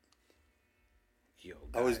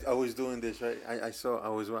 guys. I was doing this right. I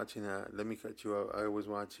was watching. Let me cut you off. I was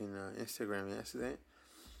watching Instagram yesterday,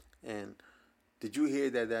 and did you hear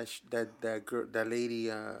that girl, that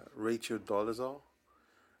lady, Rachel Dolezal,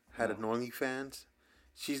 had an OnlyFans?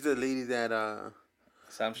 She's the lady that.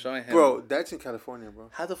 So I'm showing him. Bro, that's in California, bro.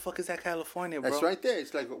 How the fuck is that California, bro? That's right there.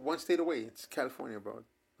 It's like one state away. It's California, bro.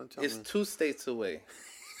 Don't tell It's me. 2 states away.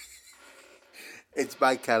 It's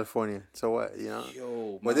by California. So what,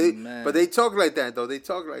 Yo, But man. they talk like that though. They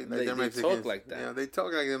talk like They they're talk Mexicans. like that. Yeah, they talk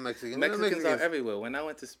like they're Mexicans. Mexicans are everywhere. When I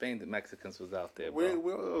went to Spain, the Mexicans was out there, bro.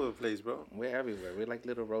 We're all over the place, bro. We're everywhere. We're like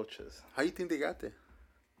little roaches. How you think they got there?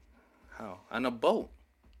 How? On a boat.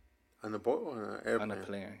 On a boat or on an airplane? On a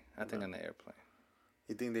plane. I think on an airplane.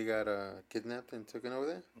 You think they got kidnapped and taken over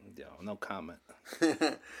there? Yo, no comment.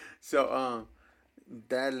 So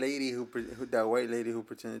that lady that white lady who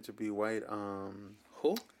pretended to be white,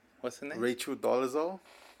 Who? What's her name? Rachel Dolezal.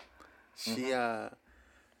 She her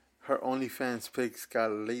OnlyFans pics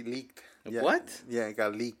got leaked. Yeah, What? Yeah, it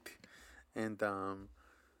got leaked, and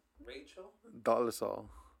Rachel? Dolezal.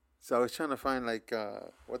 So I was trying to find like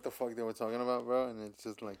what the fuck they were talking about, bro, and it's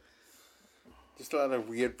just like just a lot of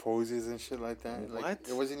weird poses and shit like that. Like, What?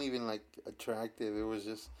 it wasn't even like attractive. It was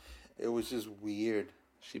just weird.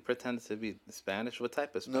 She pretended to be Spanish. What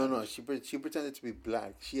type of Spanish? No. She pretended to be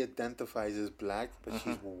black. She identifies as black, but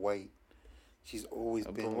she's white. She's always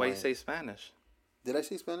been But why white. you say Spanish? Did I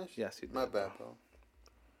say Spanish? Yes, you did. My bad, bro.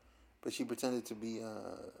 But she pretended to be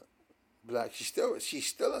black. She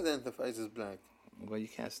still identifies as black. Well, you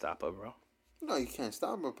can't stop her, bro. No, you can't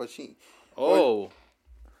stop her, but she. Oh,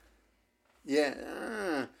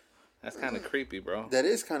 Yeah. that's kind of creepy, bro. That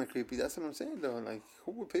is kind of creepy. That's what I'm saying, though. Like,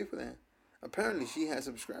 who would pay for that? Apparently, she has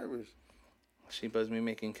subscribers. She buzzed me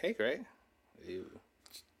making cake, right? Ew.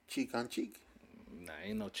 Cheek on cheek. Nah,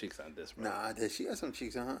 ain't no cheeks on this, bro. Nah, she got some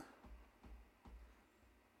cheeks on her.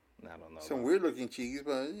 I don't know. Some weird looking cheeks,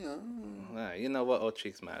 but you know. Nah, you know what? All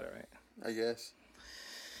cheeks matter, right? I guess.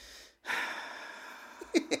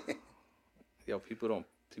 Yo, people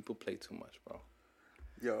play too much, bro.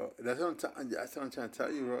 Yo, that's what I'm trying to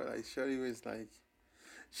tell you, bro. Like, Shorty was like,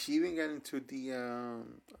 she even got into the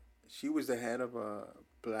she was the head of a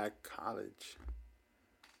black college.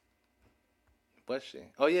 Was she?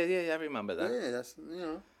 Oh yeah. I remember that. Yeah, that's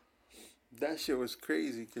that shit was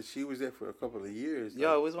crazy because she was there for a couple of years. Yo,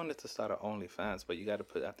 I always wanted to start an OnlyFans, but you got to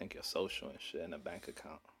put, I think, your social and shit in a bank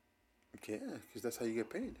account. Yeah, because that's how you get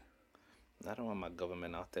paid. I don't want my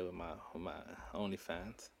government out there with my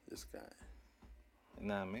OnlyFans. This guy. You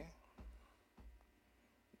know what I mean?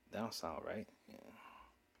 That don't sound right. Yeah.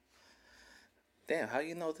 Damn, how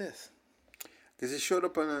you know this? Because it showed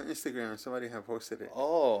up on Instagram. Somebody had posted it.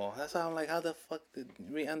 Oh, that's why I'm like, how the fuck did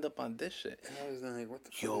we end up on this shit? And I was like, what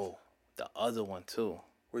the fuck? Yo, the other one too.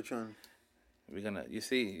 Which one? We're gonna, you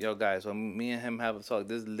see, yo guys, when me and him have a talk,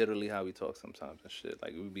 this is literally how we talk sometimes and shit.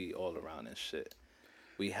 Like, we be all around and shit.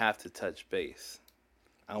 We have to touch base.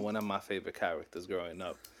 And one of my favorite characters growing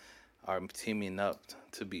up are teaming up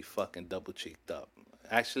to be fucking double cheeked up.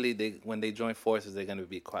 Actually, when they join forces, they're gonna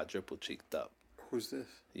be quadruple cheeked up. Who's this?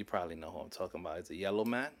 You probably know who I'm talking about. It's a yellow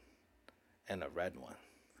man and a red one.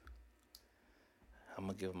 I'm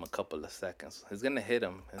gonna give him a couple of seconds. He's gonna hit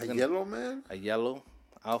him. Yellow man? A yellow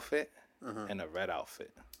outfit and a red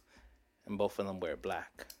outfit. And both of them wear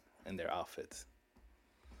black in their outfits.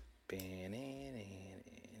 I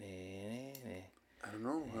don't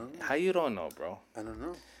know, huh? How you don't know, bro? I don't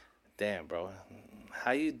know. Damn, bro.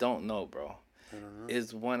 How you don't know, bro? I don't know.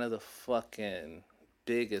 Is one of the fucking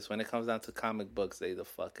biggest. When it comes down to comic books, they the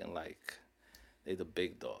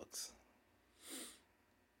big dogs.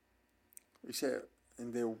 You said,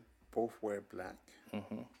 and they both wear black?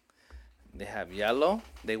 Mm-hmm. They have yellow.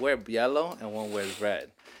 They wear yellow, and one wears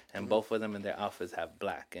red. And both of them in their outfits have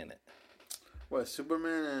black in it. What,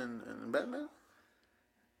 Superman and Batman?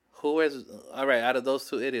 Who wears... All right, out of those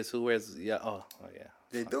two idiots, who wears... Yeah, oh yeah.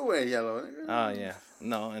 They do wear yellow. Oh, yeah.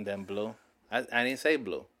 No, and then blue. I didn't say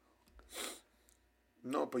blue.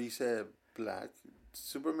 No, but you said black.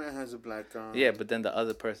 Superman has a black... Yeah, but then the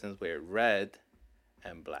other persons wear red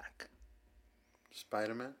and black.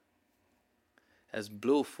 Spider-Man? That's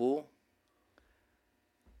blue, fool.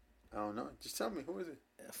 I don't know. Just tell me, who is it?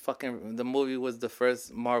 Fucking, the movie was the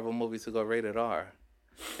first Marvel movie to go rated R.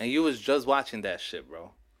 And you was just watching that shit,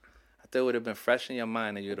 bro. I thought it would have been fresh in your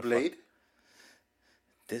mind and you'd have... Blade?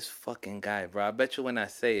 This fucking guy, bro. I bet you when I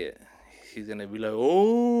say it, he's gonna be like,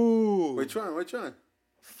 oh. Which one?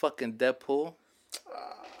 Fucking Deadpool.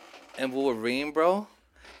 And Wolverine, bro.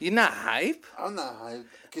 You not hype? I'm not hype.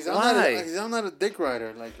 Cause Why? I'm not a dick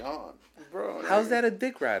rider. Like, bro. How's that a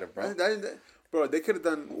dick rider, bro? Bro, they could have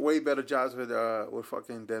done way better jobs with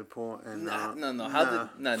fucking Deadpool and No.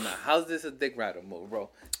 How's this a dick rider move, bro?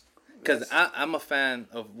 Because I'm a fan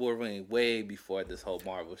of Wolverine way before this whole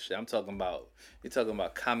Marvel shit. You're talking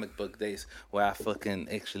about comic book days where I fucking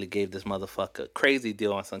actually gave this motherfucker a crazy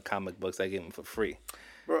deal on some comic books I gave him for free.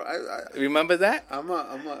 Bro, I remember that? I'm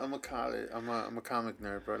a comic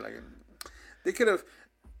nerd, bro. Like, they could have.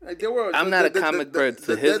 Like, they were. I'm not a comic nerd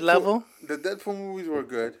to his level. The Deadpool movies were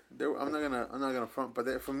good. I'm not gonna front,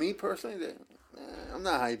 but for me personally, I'm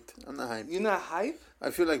not hyped. You're not hyped? I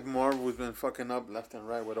feel like Marvel's been fucking up left and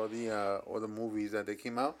right with all the movies that they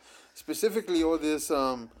came out. Specifically, all this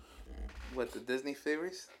What, the Disney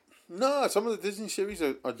series? No, some of the Disney series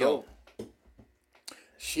are dope.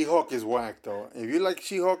 She-Hulk is whack though. If you like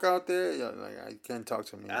She-Hulk out there, I can't talk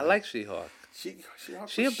to me. I like She-Hulk. She-Hulk.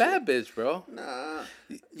 She a bad bitch, bro. Nah.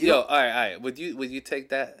 All right. Would you take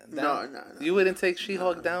that down? No. You wouldn't take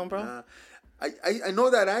She-Hulk down, bro? Nah. I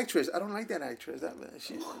know that actress. I don't like that actress.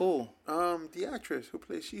 Who? The actress who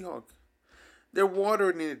plays She-Hulk. They're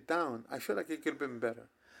watering it down. I feel like it could have been better.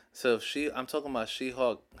 So I'm talking about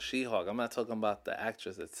She-Hulk. I'm not talking about the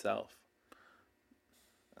actress itself.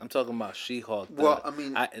 I'm talking about She-Hulk. Well, I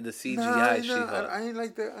mean, the CGI She-Hulk. I ain't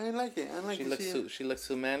like that. I ain't like it. She looks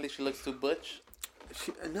too manly. She looks too butch. The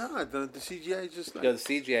CGI is just like... Yo, the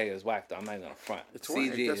CGI is whack though. I'm not gonna front. It's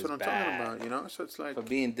CGI. That's what I'm talking about. You know, so it's like, for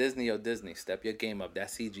being Disney, step your game up. That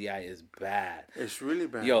CGI is bad. It's really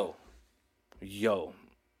bad. Yo,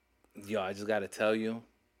 I just gotta tell you,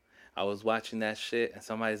 I was watching that shit and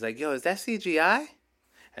somebody's like, "Yo, is that CGI?"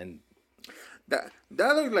 And that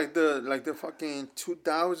looked like the fucking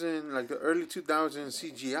 2000, like the early 2000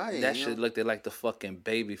 CGI. That shit looked like the fucking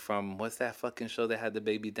baby from what's that fucking show that had the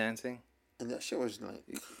baby dancing? And that shit was like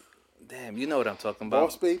Damn, you know what I'm talking about.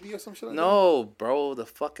 Boss Baby or some shit like that? No, bro, the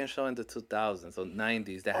fucking show in the 2000s or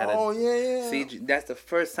 90s that had yeah. CG. That's the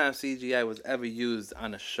first time CGI was ever used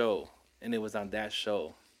on a show, and it was on that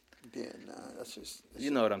show. Yeah, nah, that's just...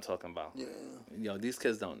 You know what I'm talking about. Yeah. Yo, these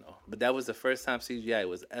kids don't know. But that was the first time CGI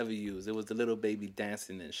was ever used. It was the little baby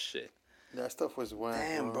dancing and shit. That stuff was whack,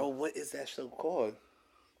 Damn, bro, what is that show called?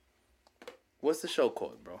 What's the show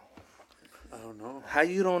called, bro? I don't know. How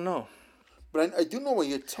you don't know? But I do know what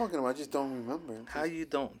you're talking about. I just don't remember. How you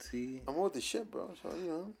don't, see? I'm old as shit, bro. So, you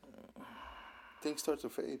know, things start to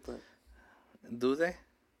fade, but... Do they?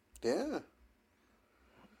 Yeah.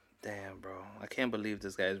 Damn, bro. I can't believe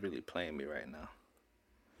this guy is really playing me right now.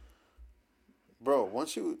 Bro,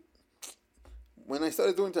 once you... When I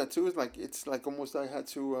started doing tattoos, like, it's like almost I had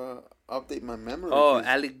to update my memory. Oh,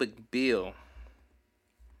 Ally McBeal.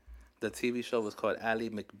 The TV show was called Ally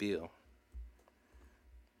McBeal.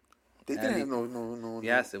 They didn't have no...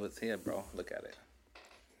 Yes, it was here, bro. Look at it.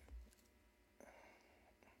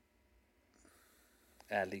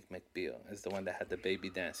 Ally McBeal is the one that had the baby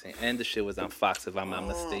dancing. And the shit was on Fox, if I'm not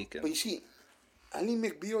mistaken. But you see, Ally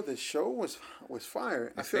McBeal, the show was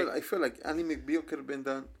fire. I feel like Ally McBeal could have been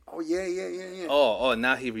done. Oh, yeah. Oh,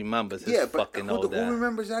 now he remembers his fucking old who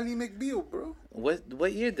remembers Ally McBeal, bro?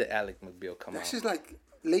 What year did Ally McBeal come out? That's just like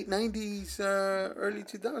late 90s, early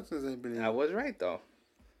 2000s, I believe. I was right, though.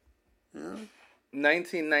 Yeah.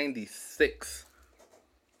 1996.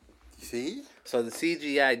 See? So the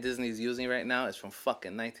CGI Disney's using right now is from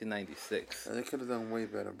fucking 1996. They could have done way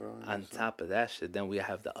better, bro. On top of that shit, then we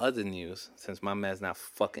have the other news. Since my man's not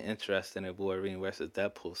fucking interested in Wolverine versus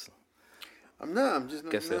Deadpool. I'm not. I'm just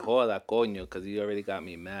not. Que se joda, coño, because he already got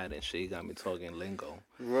me mad and shit. He got me talking lingo.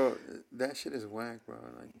 Bro, that shit is whack, bro.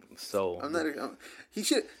 Like, so I'm not. They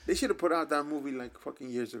should have put out that movie like fucking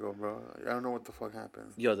years ago, bro. I don't know what the fuck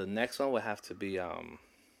happened. Yo, the next one would have to be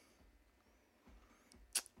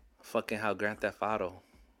fucking how Grand Theft Auto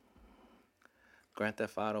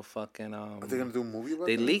fucking Are they gonna do a movie about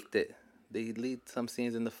They that? leaked it. They leaked some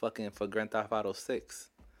scenes in the fucking for Grand Theft Auto 6.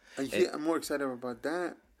 I'm more excited about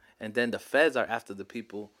that. And then the feds are after the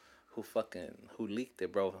people who leaked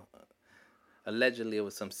it, bro. Allegedly, it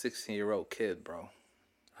was some 16-year-old kid, bro.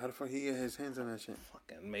 How the fuck he get his hands on that shit?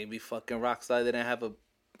 Maybe fucking Rockstar didn't have a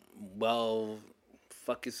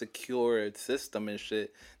fucking secured system and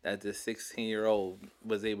shit that this 16-year-old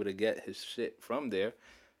was able to get his shit from there.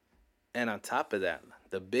 And on top of that,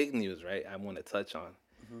 the big news, right, I want to touch on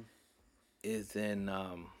is in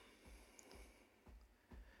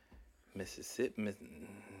Mississippi.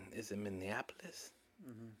 Is it Minneapolis?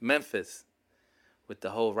 Memphis, with the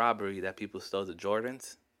whole robbery that people stole the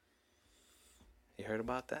Jordans. You heard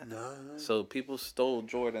about that? No. So people stole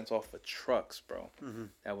Jordans off of trucks, bro,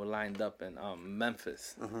 that were lined up in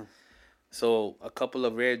Memphis. So a couple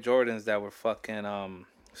of rare Jordans that were fucking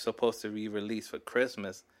supposed to be released for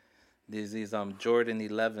Christmas. There's these Jordan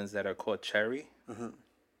 11s that are called Cherry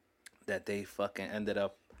that they fucking ended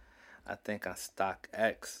up, I think, on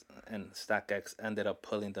StockX, and StockX ended up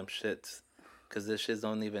pulling them shits because this shits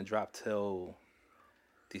don't even drop till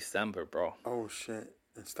December, bro. Oh shit!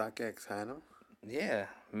 And StockX had them. Yeah,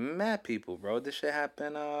 mad people, bro. This shit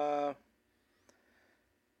happened. Yeah,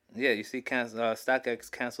 you see, StockX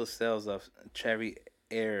canceled sales of Cherry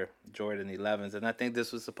Air Jordan 11s, and I think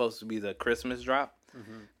this was supposed to be the Christmas drop,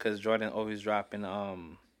 because Jordan always dropping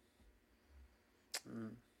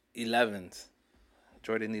 11s,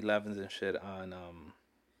 Jordan 11s and shit on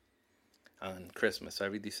Christmas. So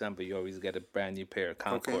every December you always get a brand new pair of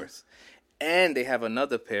Concourse, and they have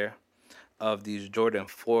another pair of these Jordan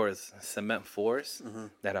 4s, cement 4s,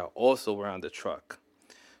 that are also around the truck.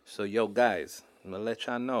 So, yo, guys, I'm going to let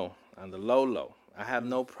y'all know, on the low, I have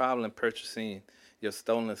no problem purchasing your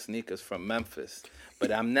stolen sneakers from Memphis,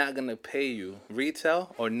 but I'm not going to pay you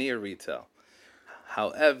retail or near retail.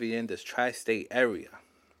 However, you're in this tri-state area,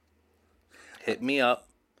 hit me up.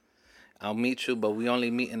 I'll meet you, but we only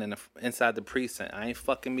meeting inside the precinct. I ain't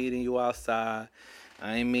fucking meeting you outside.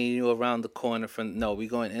 I ain't meeting you around the corner no, we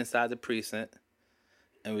going inside the precinct,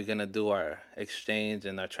 and we're going to do our exchange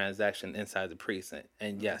and our transaction inside the precinct.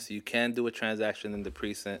 And yes, you can do a transaction in the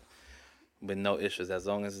precinct with no issues as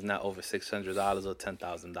long as it's not over $600 or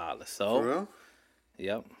 $10,000. So, For real?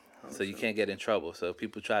 Yep. So you can't get in trouble. So if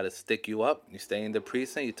people try to stick you up, you stay in the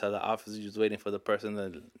precinct, you tell the officer you're just waiting for the person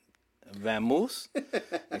to vamoose.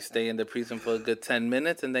 You stay in the precinct for a good 10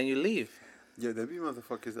 minutes, and then you leave. Yeah, there be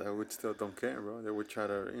motherfuckers that would still don't care, bro. They would try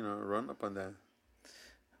to, run up on that.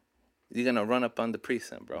 You're going to run up on the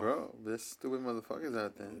precinct, bro. Bro, there's stupid motherfuckers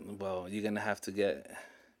out there. Well, you're going to have to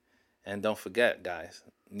and don't forget, guys,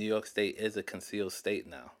 New York State is a concealed state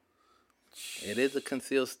now. It is a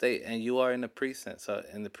concealed state, and you are in the precinct. So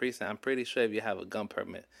in the precinct, I'm pretty sure if you have a gun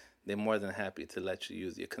permit, they're more than happy to let you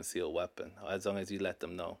use your concealed weapon, as long as you let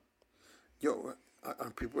them know. Yo,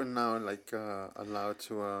 are people now like allowed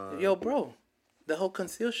to? Yo, bro, the whole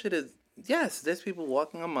concealed shit is yes. There's people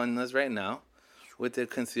walking among us right now with their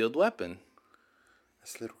concealed weapon.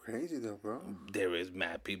 That's a little crazy though, bro. There is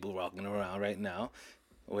mad people walking around right now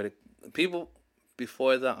with people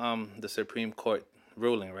before the Supreme Court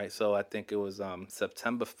ruling, right? So I think it was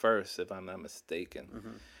September 1st, if I'm not mistaken. Mm-hmm.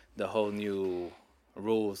 The whole new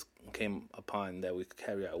rules came upon that we could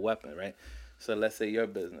carry our weapon, right? So let's say your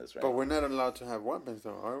business, right? But we're not allowed to have weapons,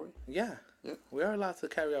 though, are we? Yeah. Yeah. We are allowed to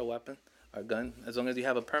carry our weapon, our gun, as long as you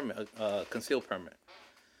have a permit, a concealed permit.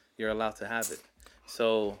 You're allowed to have it.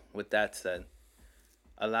 So with that said,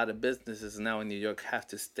 a lot of businesses now in New York have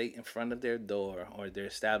to state in front of their door or their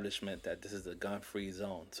establishment that this is a gun-free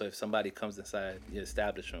zone. So if somebody comes inside your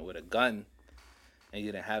establishment with a gun and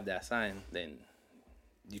you didn't have that sign, then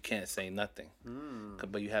you can't say nothing.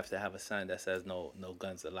 But you have to have a sign that says no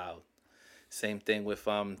guns allowed. Same thing with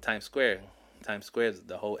Times Square. Times Square,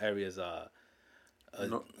 the whole area is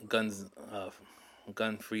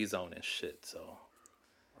gun-free zone and shit. So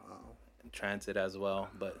transit as well,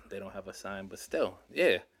 but they don't have a sign. But still,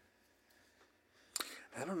 yeah.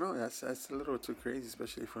 I don't know. That's a little too crazy,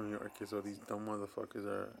 especially from New York, because all these dumb motherfuckers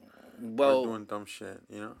are doing dumb shit,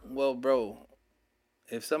 you know? Well, bro,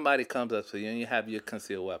 if somebody comes up to you and you have your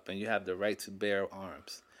concealed weapon, you have the right to bear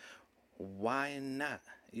arms. Why not?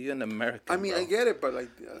 You're an American. I mean, bro. I get it, but like,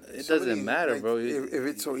 it doesn't matter, like, bro. If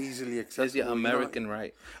it's so easily accessible, it's your American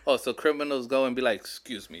right. Oh, so criminals go and be like,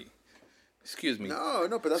 "Excuse me." No,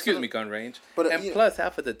 but that's excuse me, gun range. But and plus,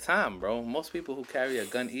 half of the time, bro, most people who carry a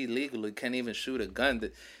gun illegally can't even shoot a gun.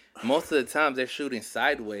 Most of the time, they're shooting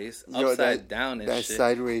sideways, upside down, and that shit.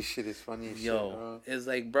 Sideways shit is funny as shit, bro. It's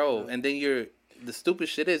like, bro, and then the stupid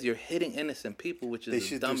shit is you're hitting innocent people, which is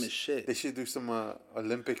the dumbest shit. They should do some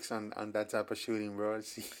Olympics on that type of shooting, bro.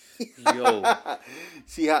 Yo.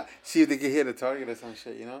 see if they can hit a target or some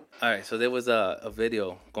shit, you know? All right, so there was a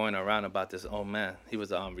video going around about this old man. He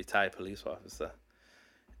was a retired police officer.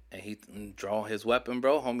 And he draw his weapon,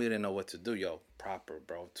 bro. Homie didn't know what to do. Yo, proper,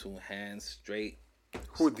 bro. 2 hands straight.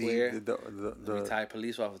 Who, square. the retired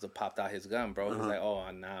police officer popped out his gun, bro. He's like, oh,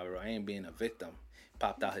 nah, bro. I ain't being a victim.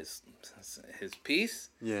 Popped out his piece.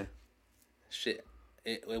 Yeah. Shit.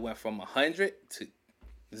 It went from 100 to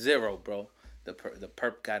 0, bro. The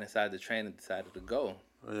perp got inside the train and decided to go.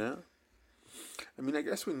 Oh, yeah? I mean, I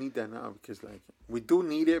guess we need that now because, like, we do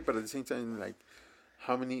need it, but at the same time, like,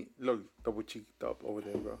 how many... Look, double cheeked up over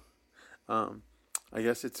there, bro. I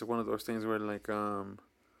guess it's one of those things where, like,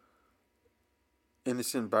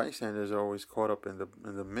 innocent bystanders are always caught up in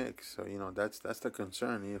the mix. So, you know, that's the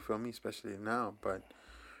concern, you feel me? Especially now. But,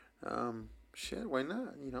 shit, why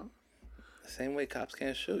not, you know? Same way cops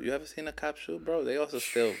can't shoot. You ever seen a cop shoot, bro? They also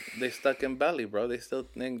they stuck in belly, bro. They still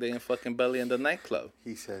think they in fucking belly in the nightclub.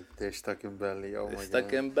 He said they're stuck in belly. Oh, my God.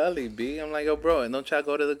 Stuck in belly, B. I'm like, yo, bro, and don't try to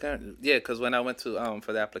go to the gun. Yeah, because when I went to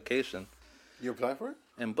for the application. You applied for it?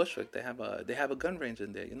 In Bushwick, they have a gun range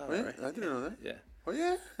in there. You know that, right? I didn't know that. Yeah. Oh,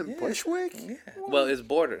 yeah? In Bushwick? Yeah. Well, it's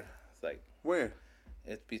border. It's like... Where?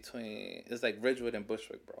 It's between... It's like Ridgewood and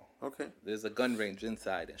Bushwick, bro. Okay. There's a gun range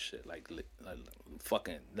inside and shit. Like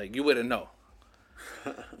fucking... Like, you wouldn't know.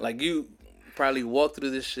 Like, you probably walk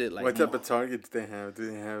through this shit like... What type of targets they have?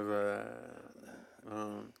 Do they have...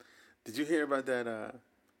 did you hear about that?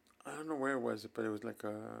 I don't know where it was, but it was like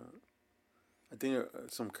I think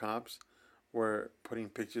some cops were putting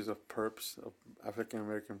pictures of perps, of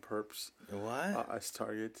African-American perps. What? As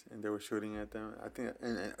targets, and they were shooting at them. I think...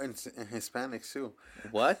 And Hispanics, too.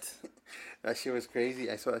 What? That shit was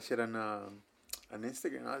crazy. I saw that shit on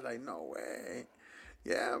Instagram. I was like, no way.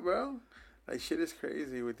 Yeah, bro. Like, shit is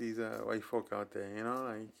crazy with these white folk out there, you know?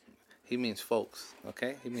 Like, he means folks,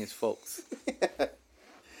 okay? He means folks.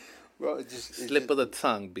 Bro, it's just... Slip of the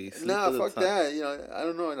tongue, B. Fuck that. You know, I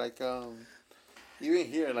don't know, like, even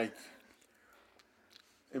here, like,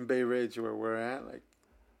 in Bay Ridge where we're at, like,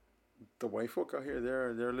 the white folk out here,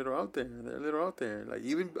 they're a little out there. They're a little out there. Like,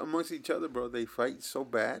 even amongst each other, bro, they fight so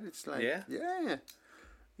bad. It's like, yeah.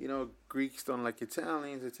 You know, Greeks don't like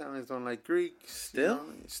Italians. Italians don't like Greeks. Still? You know?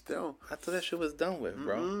 Still. I thought that shit was done with,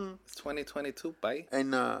 bro. Mm-hmm. It's 2022, bye.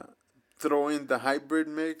 And throw in the hybrid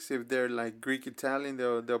mix. If they're like Greek-Italian,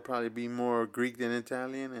 they'll probably be more Greek than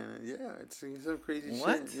Italian. And yeah, it's some crazy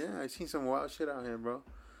shit. Yeah, I've seen some wild shit out here, bro.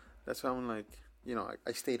 That's why I'm like, you know,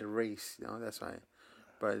 I stayed a race. You know, that's why.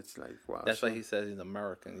 But it's like, wow. That's why he says he's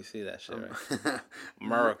American. You see that shit, right?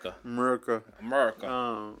 America.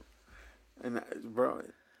 And bro...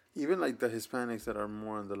 Even like the Hispanics that are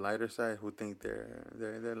more on the lighter side, who think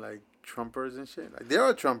they're like Trumpers and shit. Like they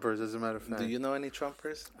are Trumpers, as a matter of fact. Do you know any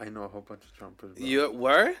Trumpers? I know a whole bunch of Trumpers. Bro. You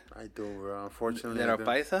were? I do, bro. Unfortunately, That I are do.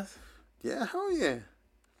 paisas? Yeah, hell yeah.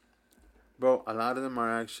 Bro, a lot of them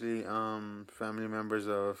are actually family members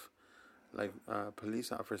of like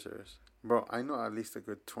police officers. Bro, I know at least a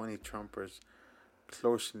good 20 Trumpers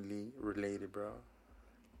closely related, bro.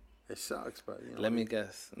 It sucks, but you know. Let me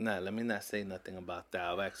guess. Nah, let me not say nothing about that.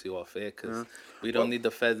 I'll ask you off air because Yeah. we don't need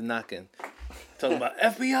the feds knocking. Talking about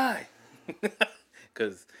FBI.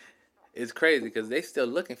 Because it's crazy because they still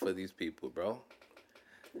looking for these people, bro.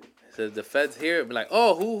 So the feds here be like,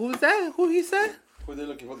 oh, who's that? Who he said? Who they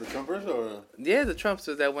looking for? The Trumpers or? Yeah, the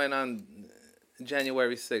Trumpsters that went on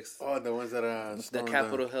January 6th. Oh, the ones that The stormed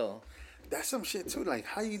Capitol Hill. That's some shit too. Like,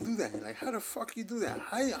 how you do that? Like, how the fuck you do that?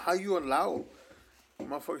 How you allow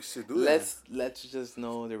motherfuckers to do Let's just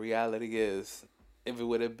know the reality is, if it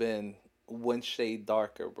would have been one shade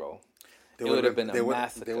darker, bro, that? it would have been a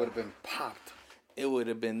massacre. They would have been popped. It would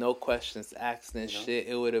have been no questions asked and shit.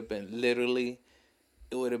 It would have been literally,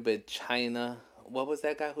 it would have been China. What was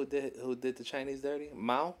that guy who did the Chinese dirty?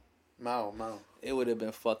 Mao? Mao. It would have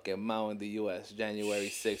been fucking Mao in the U.S. January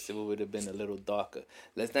 6th. It would have been a little darker.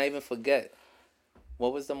 Let's not even forget,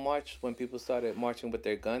 what was the march when people started marching with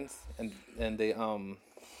their guns and they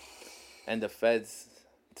and the feds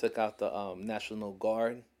took out the National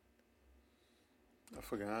Guard. I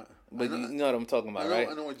forgot. But you know what I'm talking about, right?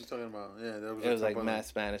 I know what you're talking about. Yeah, that was. It was like mass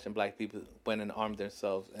Spanish and black people went and armed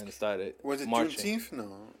themselves and started. Was it marching. Juneteenth?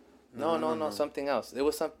 No, something else. It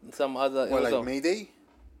was some other. What, like a, May Day?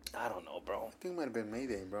 I don't know, bro. I think it might have been May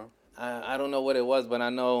Day, bro. I don't know what it was, but I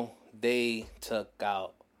know they took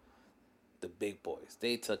out the big boys.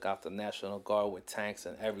 They took out the National Guard with tanks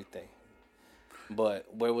and everything.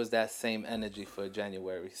 But where was that same energy for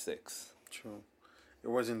January 6th? True. It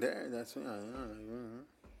wasn't there. That's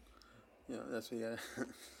that's what you got.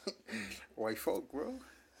 White folk, bro.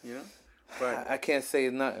 You know? But I can't say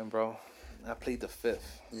nothing, bro. I plead the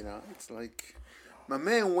fifth. you know, it's like my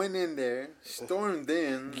man went in there, stormed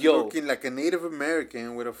in, Yo. looking like a Native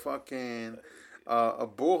American with a fucking a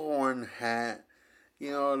bullhorn hat,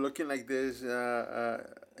 you know, looking like this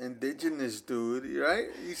indigenous dude, right?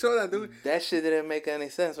 You saw that dude? That shit didn't make any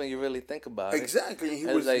sense when you really think about it. Exactly. He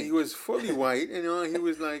I was like- he was fully white, you know, he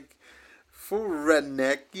was like full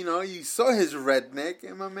redneck, you know, you saw his redneck,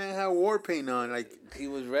 and my man had war paint on, like He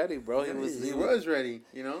was ready, bro. he was ready,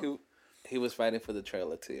 you know. He was fighting for the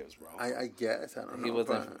Trail of Tears, bro. I guess I don't know. He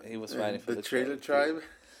wasn't. He was fighting for the Trailer Trail Tribe.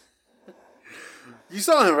 You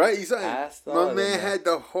saw him, right? You saw him. I saw My him, man man. had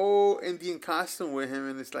the whole Indian costume with him,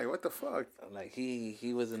 and it's like, what the fuck? Like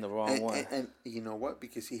he was in the wrong one. And you know what?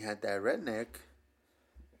 Because he had that redneck,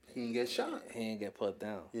 he didn't get shot. He didn't get put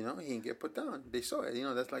down. You know, he didn't get put down. They saw it. You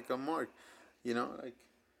know, that's like a mark. You know, like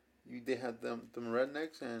they had them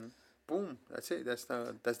rednecks, and boom, that's it. That's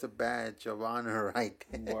the badge of honor, right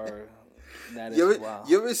there. Word. That is You wild.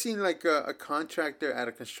 ever seen like a contractor at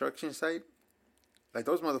a construction site? Like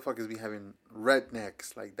those motherfuckers be having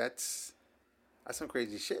rednecks. Like that's some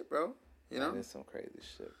crazy shit, bro. You know? That is some crazy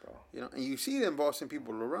shit, bro. You know, and you see them bossing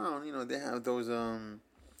people around. You know, they have those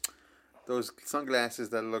sunglasses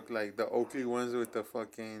that look like the Oakley ones with the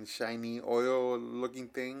fucking shiny oil looking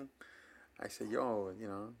thing. I said, yo, you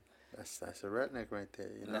know, that's a redneck right there.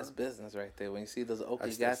 You know, That's business right there. When you see those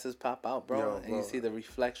Oakley That's- gases pop out, bro, Yo, and you bro. see the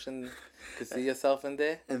reflection, to see yourself in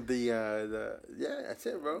there, and the yeah, that's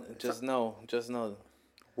it, bro. just know,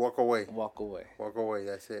 Walk away. walk away. Walk away.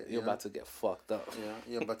 That's it. You're about to get fucked up. Yeah,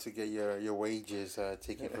 you're about to get your wages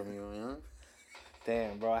taken from you. You know.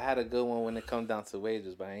 Damn, bro, I had a good one when it comes down to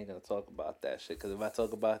wages, but I ain't gonna talk about that shit. Cause if I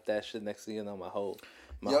talk about that shit, next thing you know, my whole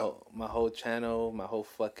channel, my whole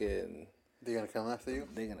fucking, They're gonna come after you.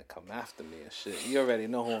 they're gonna come after me and shit. You already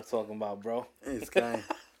know who I'm talking about, bro. This guy,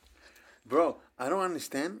 bro. I don't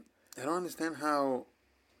understand how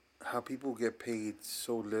people get paid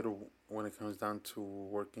so little when it comes down to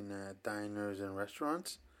working at diners and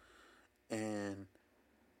restaurants, and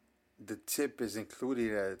the tip is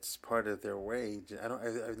included as part of their wage.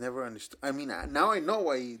 I've never understood. I mean, now I know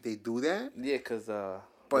why they do that. Yeah, cause the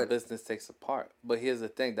But- business takes a part. But here's the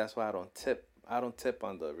thing. That's why I don't tip. I don't tip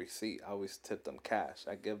on the receipt. I always tip them cash.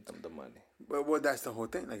 I give them the money. But well, that's the whole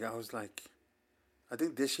thing. Like I was like, I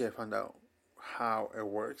think this year I found out how it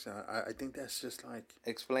works. And I think that's just like,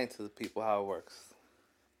 Explain to the people how it works.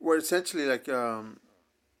 well, essentially like what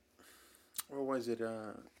was it?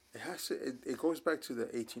 It has to. It goes back to the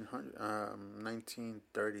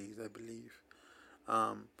 1930s, I believe.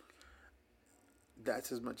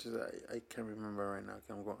 That's as much as I can remember right now.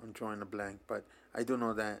 I'm drawing a blank, but I do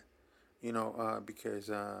know that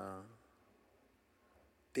because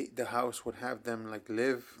the house would have them like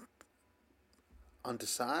live on the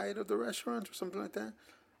side of the restaurant or something like that.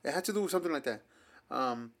 It had to do with something like that,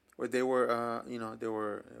 where they were, they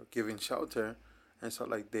were giving shelter, and so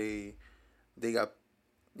like they got,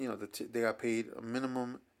 they got paid a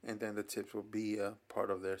minimum, and then the tips will be a part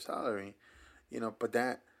of their salary, But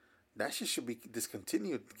that shit should be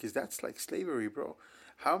discontinued because that's like slavery, bro.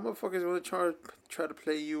 How motherfuckers want to try to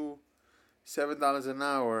play you $7 an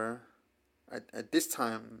hour at this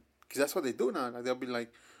time? Because that's what they do now. Like they'll be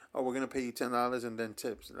like, "Oh, we're gonna pay you $10 and then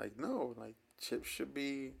tips." Like no, like tips should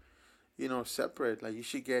be, separate. Like you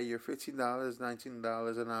should get your $15,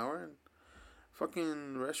 $19 an hour, and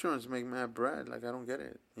fucking restaurants make mad bread. Like I don't get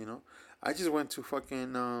it. I just went to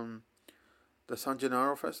fucking the San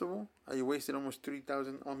Gennaro festival. I wasted almost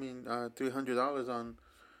 $300 on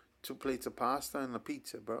 2 plates of pasta and a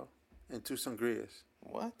pizza, bro, and 2 sangrias.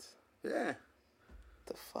 What? Yeah.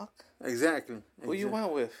 The fuck? Exactly. Who you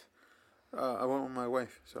went with? I went with my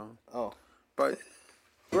wife. So. Oh. But,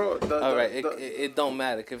 bro, all right. It don't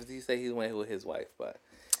matter because he said he went with his wife, but.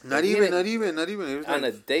 Not even. It was on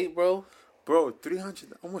a date, bro. Bro,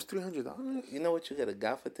 almost $300. You know what you could have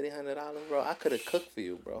got for $300, bro? I could have cooked for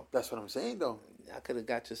you, bro. That's what I'm saying, though. I could have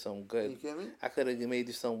got you some good. You get me? I could have made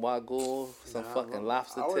you some wagyu, some fucking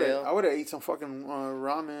lobster tail. I would have ate some fucking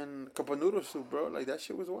ramen, cup of noodle soup, bro. Like that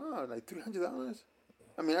shit was wild. Like $300.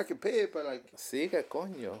 I mean, I could pay it, but like. Sí, que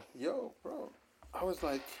coño. Yo, bro. I was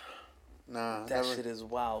like, nah. That shit is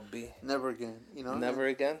wild, B. Never again. Never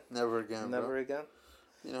again. Never again. Never again.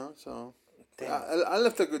 So. I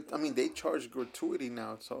left a good. I mean, they charge gratuity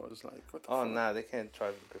now, so it's like, what the fuck? Nah, they can't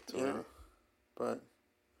charge gratuity. But,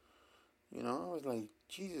 I was like,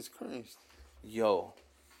 Jesus Christ. Yo,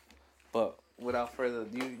 but without further,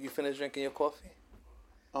 you finished drinking your coffee?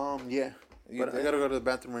 Yeah. But I gotta go to the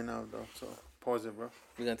bathroom right now, though. So pause it, bro.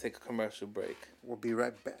 We're gonna take a commercial break. We'll be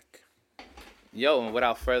right back. Yo, and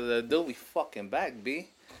without further ado, we fucking back,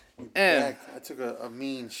 B. Back. I took a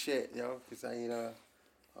mean shit, yo, because I ate a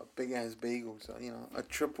big ass bagel, so a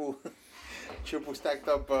triple stacked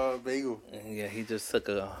up bagel. Yeah, he just took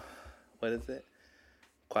what is it?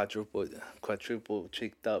 Quadruple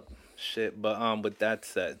cheeked up shit. But with that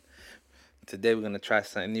said, today we're gonna try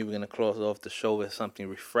something new. We're gonna close off the show with something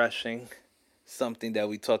refreshing, something that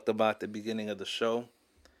we talked about at the beginning of the show.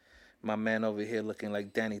 My man over here looking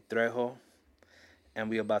like Danny Trejo, and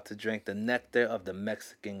we're about to drink the nectar of the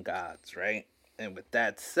Mexican gods, right? And with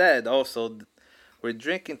that said, also. We're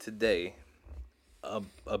drinking today a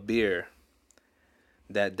beer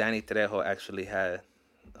that Danny Trejo actually had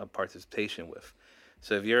a participation with.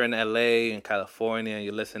 So if you're in LA, in California, and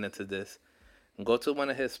you're listening to this, go to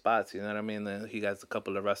one of his spots, you know what I mean? He has a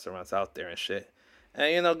couple of restaurants out there and shit.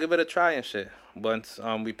 And, give it a try and shit. Once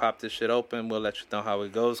we pop this shit open, we'll let you know how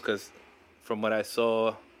it goes. Because from what I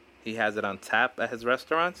saw, he has it on tap at his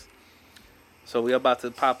restaurants. So we're about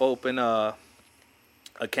to pop open a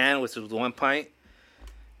can, which is 1 pint.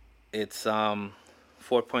 It's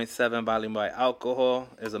 4.7 volume by alcohol.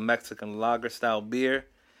 It's a Mexican lager style beer.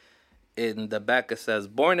 In the back it says,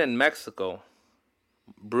 born in Mexico,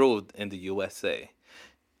 brewed in the USA.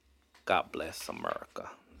 God bless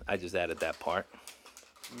America. I just added that part.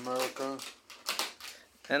 America.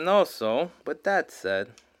 And also, with that said,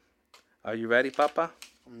 are you ready, Papa?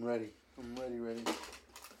 I'm ready. I'm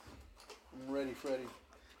ready, Freddy.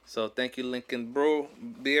 So thank you, Lincoln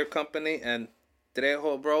Beer Company, and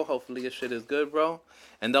Trejo, bro. Hopefully your shit is good, bro.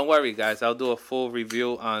 And don't worry, guys. I'll do a full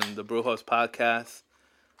review on the Brewhouse podcast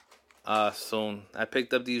soon. I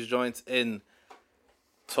picked up these joints in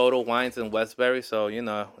Total Wines in Westbury. So,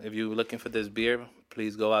 if you're looking for this beer,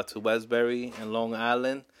 please go out to Westbury and Long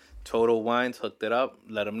Island. Total Wines hooked it up.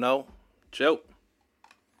 Let them know. Chill.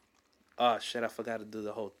 Oh, shit. I forgot to do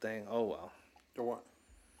the whole thing. Oh, well. The what?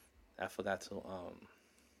 I forgot to...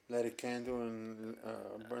 Light a candle and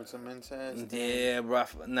burn some incense. Yeah, bro. I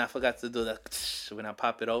forgot to do that. When I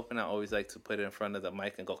pop it open, I always like to put it in front of the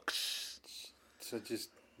mic and go. So just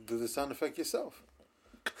do the sound effect yourself.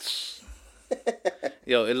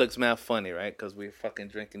 Yo, it looks mad funny, right? Because we're fucking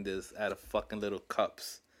drinking this out of fucking little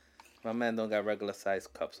cups. My man don't got regular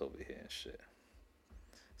sized cups over here and shit.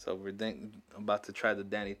 So we're about to try the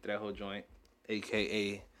Danny Trejo joint,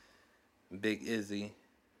 a.k.a. Big Izzy.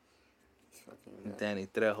 Danny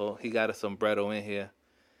Trejo. He got a sombrero in here.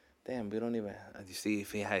 Damn, we don't even... You see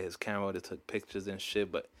if he had his camera that took pictures and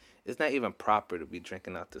shit, but it's not even proper to be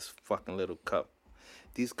drinking out this fucking little cup.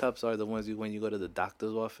 These cups are the ones when you go to the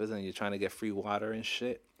doctor's office and you're trying to get free water and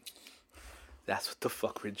shit. That's what the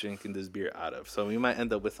fuck we're drinking this beer out of. So we might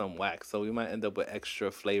end up with some wax. So we might end up with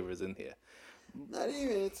extra flavors in here. Not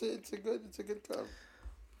even. It's a good cup.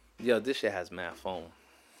 Yo, this shit has mad foam.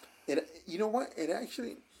 You know what? It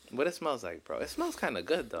actually. What it smells like, bro? It smells kind of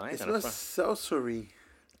good, though. I ain't It gonna smells front. seltzery,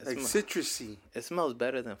 like citrusy. It smells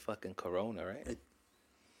better than fucking Corona, right? It-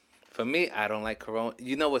 For me, I don't like Corona.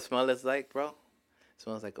 You know what smell is like, bro? It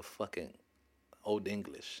smells like a fucking Old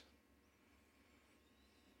English.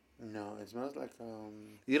 No, it smells like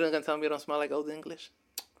You don't gonna tell me you don't smell like Old English?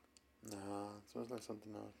 Nah, it smells like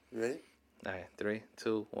something else. You ready? All right, 3,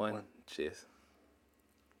 2, 1. One. Cheers.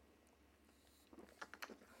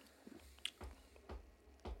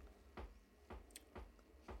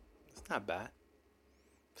 It's not bad.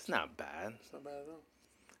 It's not bad. It's not bad at all.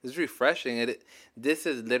 It's refreshing. This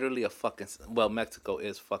is literally a fucking, well, Mexico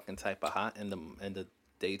is fucking type of hot in the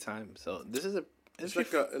daytime. So this is It's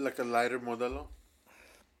like a lighter Modelo.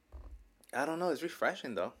 I don't know. It's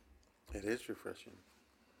refreshing though. It is refreshing.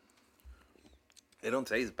 It don't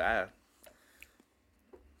taste bad.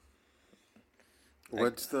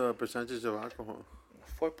 What's the percentage of alcohol?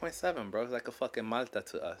 4.7, bro. It's like a fucking Malta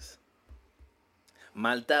to us.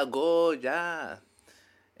 Malta Goya.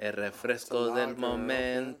 El refresco del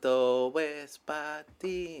momento es para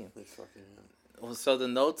ti. It's fucking. So the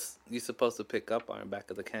notes you're supposed to pick up on the back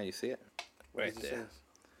of the can. You see it? What Right does it there.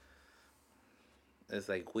 say? It's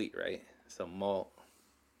like wheat, right? Some malt.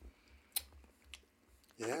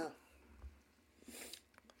 Yeah.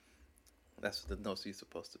 That's what the notes you're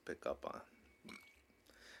supposed to pick up on.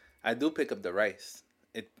 I do pick up the rice.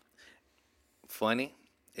 Funny,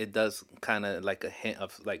 it does kind of like a hint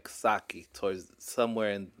of like sake towards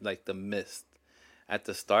somewhere in like the mist at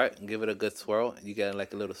the start. And give it a good swirl, and you get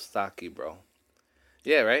like a little sake, bro.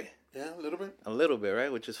 Yeah, right? Yeah, a little bit. A little bit,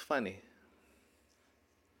 right? Which is funny.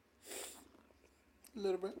 A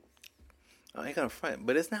little bit. I ain't gonna front,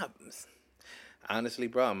 but it's not. Honestly,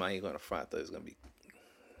 bro, I'm not even gonna front. I thought it was gonna be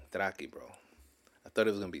traki, bro. I thought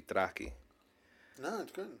it was gonna be traki. No,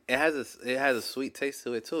 it's good. It has a sweet taste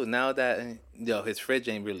to it too. Now that his fridge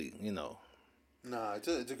ain't really, Nah, it's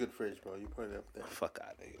a good fridge, bro. You put it up there. fuck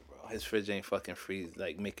out of here, bro. His fridge ain't fucking freeze,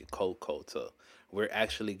 like make it cold. So we're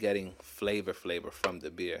actually getting flavor from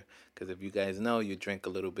the beer. Because if you guys know, you drink a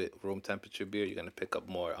little bit room temperature beer, you're gonna pick up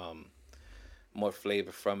more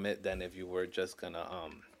flavor from it than if you were just gonna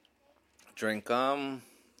drink cold.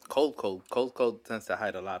 Cold tends to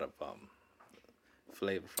hide a lot of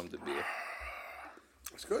flavor from the beer.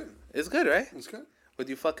 It's good. It's good, right? It's good. Would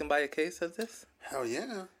you fucking buy a case of this? Hell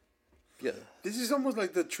yeah. Yeah. This is almost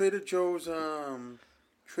like the Trader Joe's,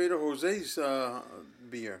 Trader Jose's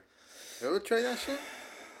beer. You ever try that shit?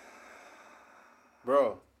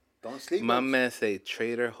 Bro, don't sleep. My man say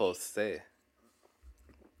Trader Jose.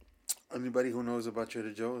 Anybody who knows about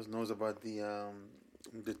Trader Joe's knows about the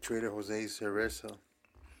Trader Jose's cerveza.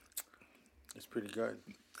 It's pretty good.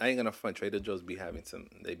 I ain't gonna front. Trader Joe's be having some.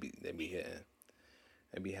 They be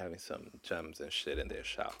having some gems and shit in their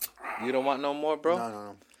shop. You don't want no more, bro?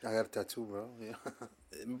 No. I got a tattoo, bro. Yeah.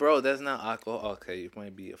 Bro, that's not alcohol. Okay, you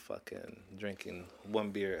might be a fucking drinking one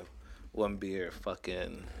beer,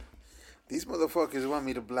 fucking. These motherfuckers want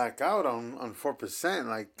me to black out on 4%.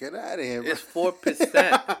 Like, get out of here, bro. It's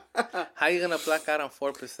 4%. How you gonna black out on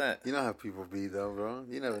 4%? You know how people be, though, bro.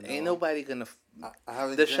 You never know. Ain't nobody gonna. I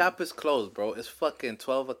haven't The drank- shop is closed, bro. It's fucking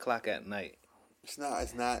 12 o'clock at night. It's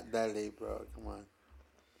not that late, bro. Come on.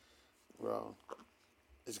 Bro.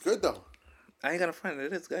 It's good, though. I ain't gonna front.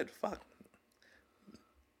 It is good. Fuck.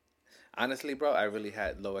 Honestly, bro, I really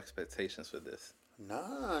had low expectations for this.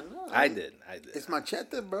 Nah. I did. It's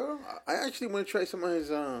machete, bro. I actually want to try some of his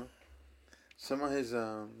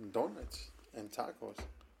donuts and tacos.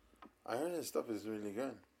 I heard his stuff is really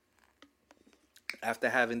good. After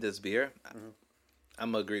having this beer,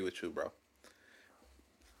 I'm gonna agree with you, bro.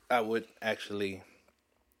 I would actually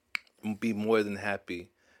be more than happy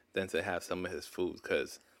than to have some of his food,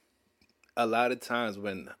 because a lot of times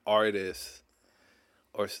when artists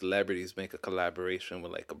or celebrities make a collaboration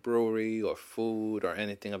with like a brewery or food or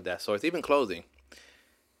anything of that sort, even clothing,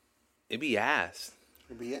 it be ass.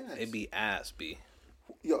 It be ass, B.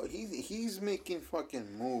 Yo, he's making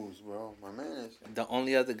fucking moves, bro. My man is. The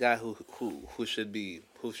only other guy who should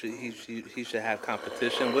have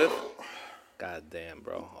competition with, goddamn,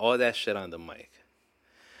 bro, all that shit on the mic.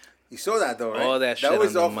 You saw that though, right? All that shit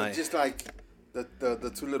was on off the of mic. just like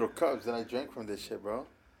the 2 little cups that I drank from this shit, bro.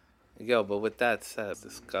 Yo, but with that said,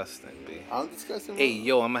 disgusting, B. I'm disgusting. Hey,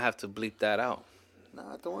 yo, I'm gonna have to bleep that out.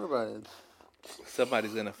 Nah, don't worry about it.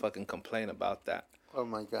 Somebody's gonna fucking complain about that. Oh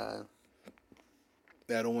my god.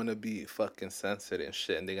 I don't want to be fucking censored and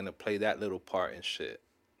shit, and they're gonna play that little part and shit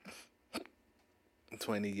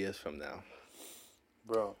 20 years from now.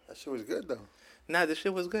 Bro, that shit was good though. Nah, this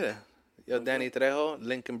shit was good. Yo, Danny Trejo,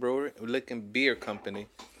 Lincoln Beer Company.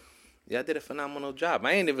 Y'all did a phenomenal job.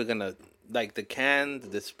 I ain't even gonna like the can, the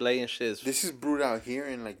display and shit. This is brewed out here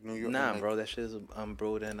in like New York. Nah, like, bro, that shit is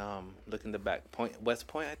brewed in look in the back, West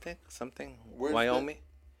Point, I think, something, Where's Wyoming.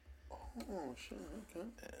 Oh shit! Okay.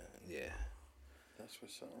 Yeah. That's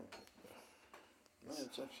what's up. No,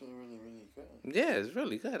 it's actually really, really good. Yeah, it's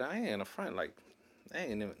really good. I ain't in the front like, I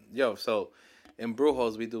ain't even. Yo, so in brew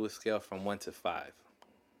halls we do a scale from 1 to 5.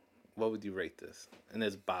 What would you rate this? And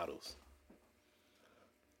there's bottles.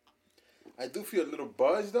 I do feel a little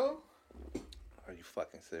buzz though. Are you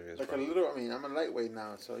fucking serious? Like bro? a little. I mean, I'm a lightweight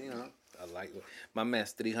now, so you know. I like my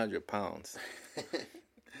man's 300 pounds,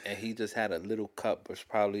 and he just had a little cup, which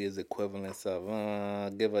probably is equivalent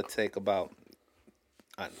of give or take about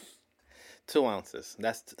 2 ounces.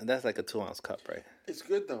 That's like a 2 ounce cup, right? It's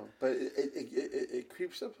good though, but it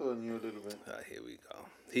creeps up on you a little bit. Here we go.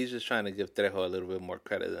 He's just trying to give Trejo a little bit more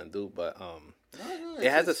credit than do, but No, it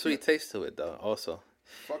has a sweet taste to it though. Also,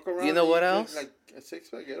 fuck around. You know what else? Like a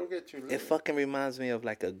 6-pack, it'll get you. Later. It fucking reminds me of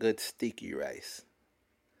like a good sticky rice,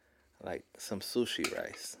 like some sushi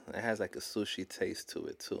rice. It has like a sushi taste to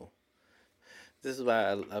it too. This is why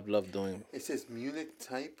I love doing. It says Munich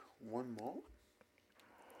Type 1 malt.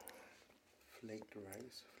 Flaked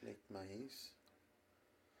rice, flaked maize,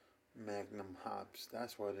 Magnum hops.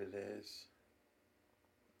 That's what it is.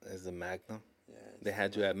 Is the Magnum? Yeah. They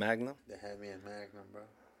had you at Magnum? They had me at Magnum, bro.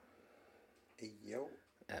 Hey, yo.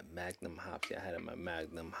 At Magnum Hops. Yeah, I had it at my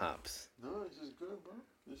Magnum Hops. No, this is good, bro.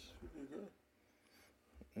 This is really good.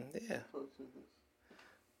 Yeah.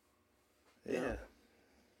 Yeah.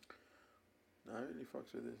 No, I really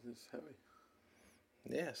fucks with this. This is heavy.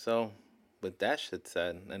 Yeah, so with that shit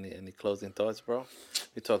said, any closing thoughts, bro?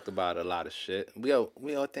 We talked about a lot of shit. We all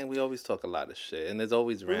think we always talk a lot of shit, and it's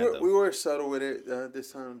always random. We were subtle with it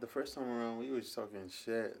this time. The first time around, we was talking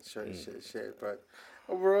shit. But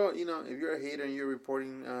overall, you know, if you're a hater and you're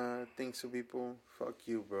reporting things to people, fuck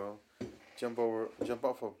you, bro. Jump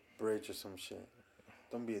off a bridge or some shit.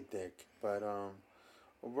 Don't be a dick. But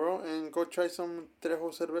overall, and go try some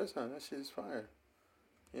Trejo cerveza. That shit is fire.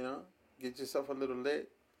 You know, get yourself a little lit.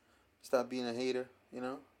 Stop being a hater. You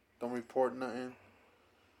know, don't report nothing.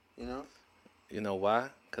 You know. You know why?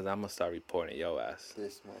 Because I'm going to start reporting your ass.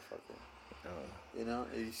 This motherfucker. You know,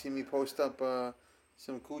 if you see me post up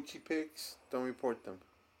some coochie pics, don't report them.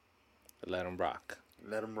 Let them rock.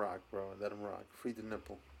 Let them rock, bro. Let them rock. Free the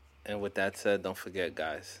nipple. And with that said, don't forget,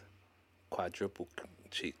 guys, quadruple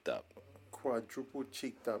cheeked up. Quadruple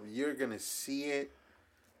cheeked up. You're going to see it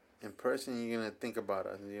in person. You're going to think about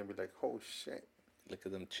us. And you're going to be like, oh, shit. Look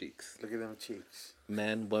at them cheeks. Look at them cheeks.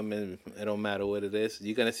 Men, women, it don't matter what it is.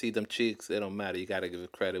 You're going to see them cheeks. It don't matter. You got to give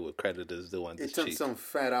credit what credit is due on this cheek. It's some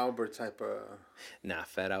Fat Albert type of... Nah,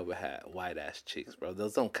 Fat Albert had white-ass cheeks, bro.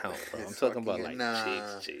 Those don't count, bro. I'm talking about, like,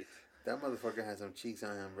 cheeks. That motherfucker has some cheeks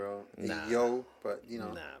on him, bro. Nah. Yo, but, you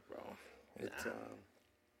know... Nah, bro. Nah. It's,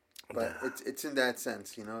 but it's in that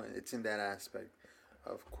sense, you know? It's in that aspect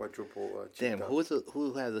of quadruple cheeked Damn, up.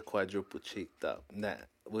 who has a quadruple cheeked up? That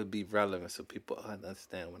would be relevant so people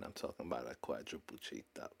understand when I'm talking about a quadruple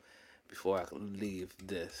cheeked up. Before I leave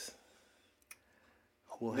this.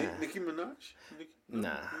 Nicki Minaj?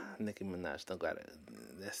 Nicki Minaj don't got it.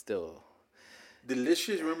 That's still...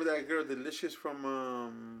 Delicious, remember that girl Delicious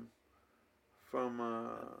from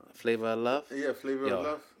Flavor of Love? Yeah, Flavor of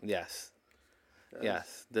Love. Yes.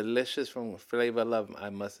 Delicious from Flavor of Love, I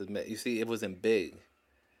must admit. You see, it wasn't big.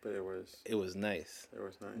 But it was nice. It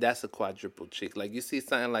was nice. That's a quadruple cheek. Like, you see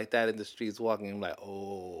something like that in the streets walking, I'm like,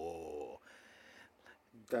 oh.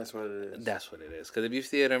 That's what it is. That's what it is. Because if you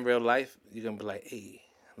see it in real life, you're going to be like, hey,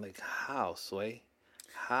 like, how, Sway?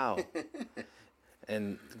 How?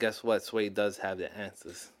 And guess what? Sway does have the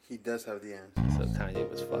answers. He does have the answers. So Kanye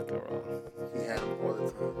was fucking wrong. He had them all the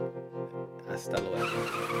time. Hasta luego.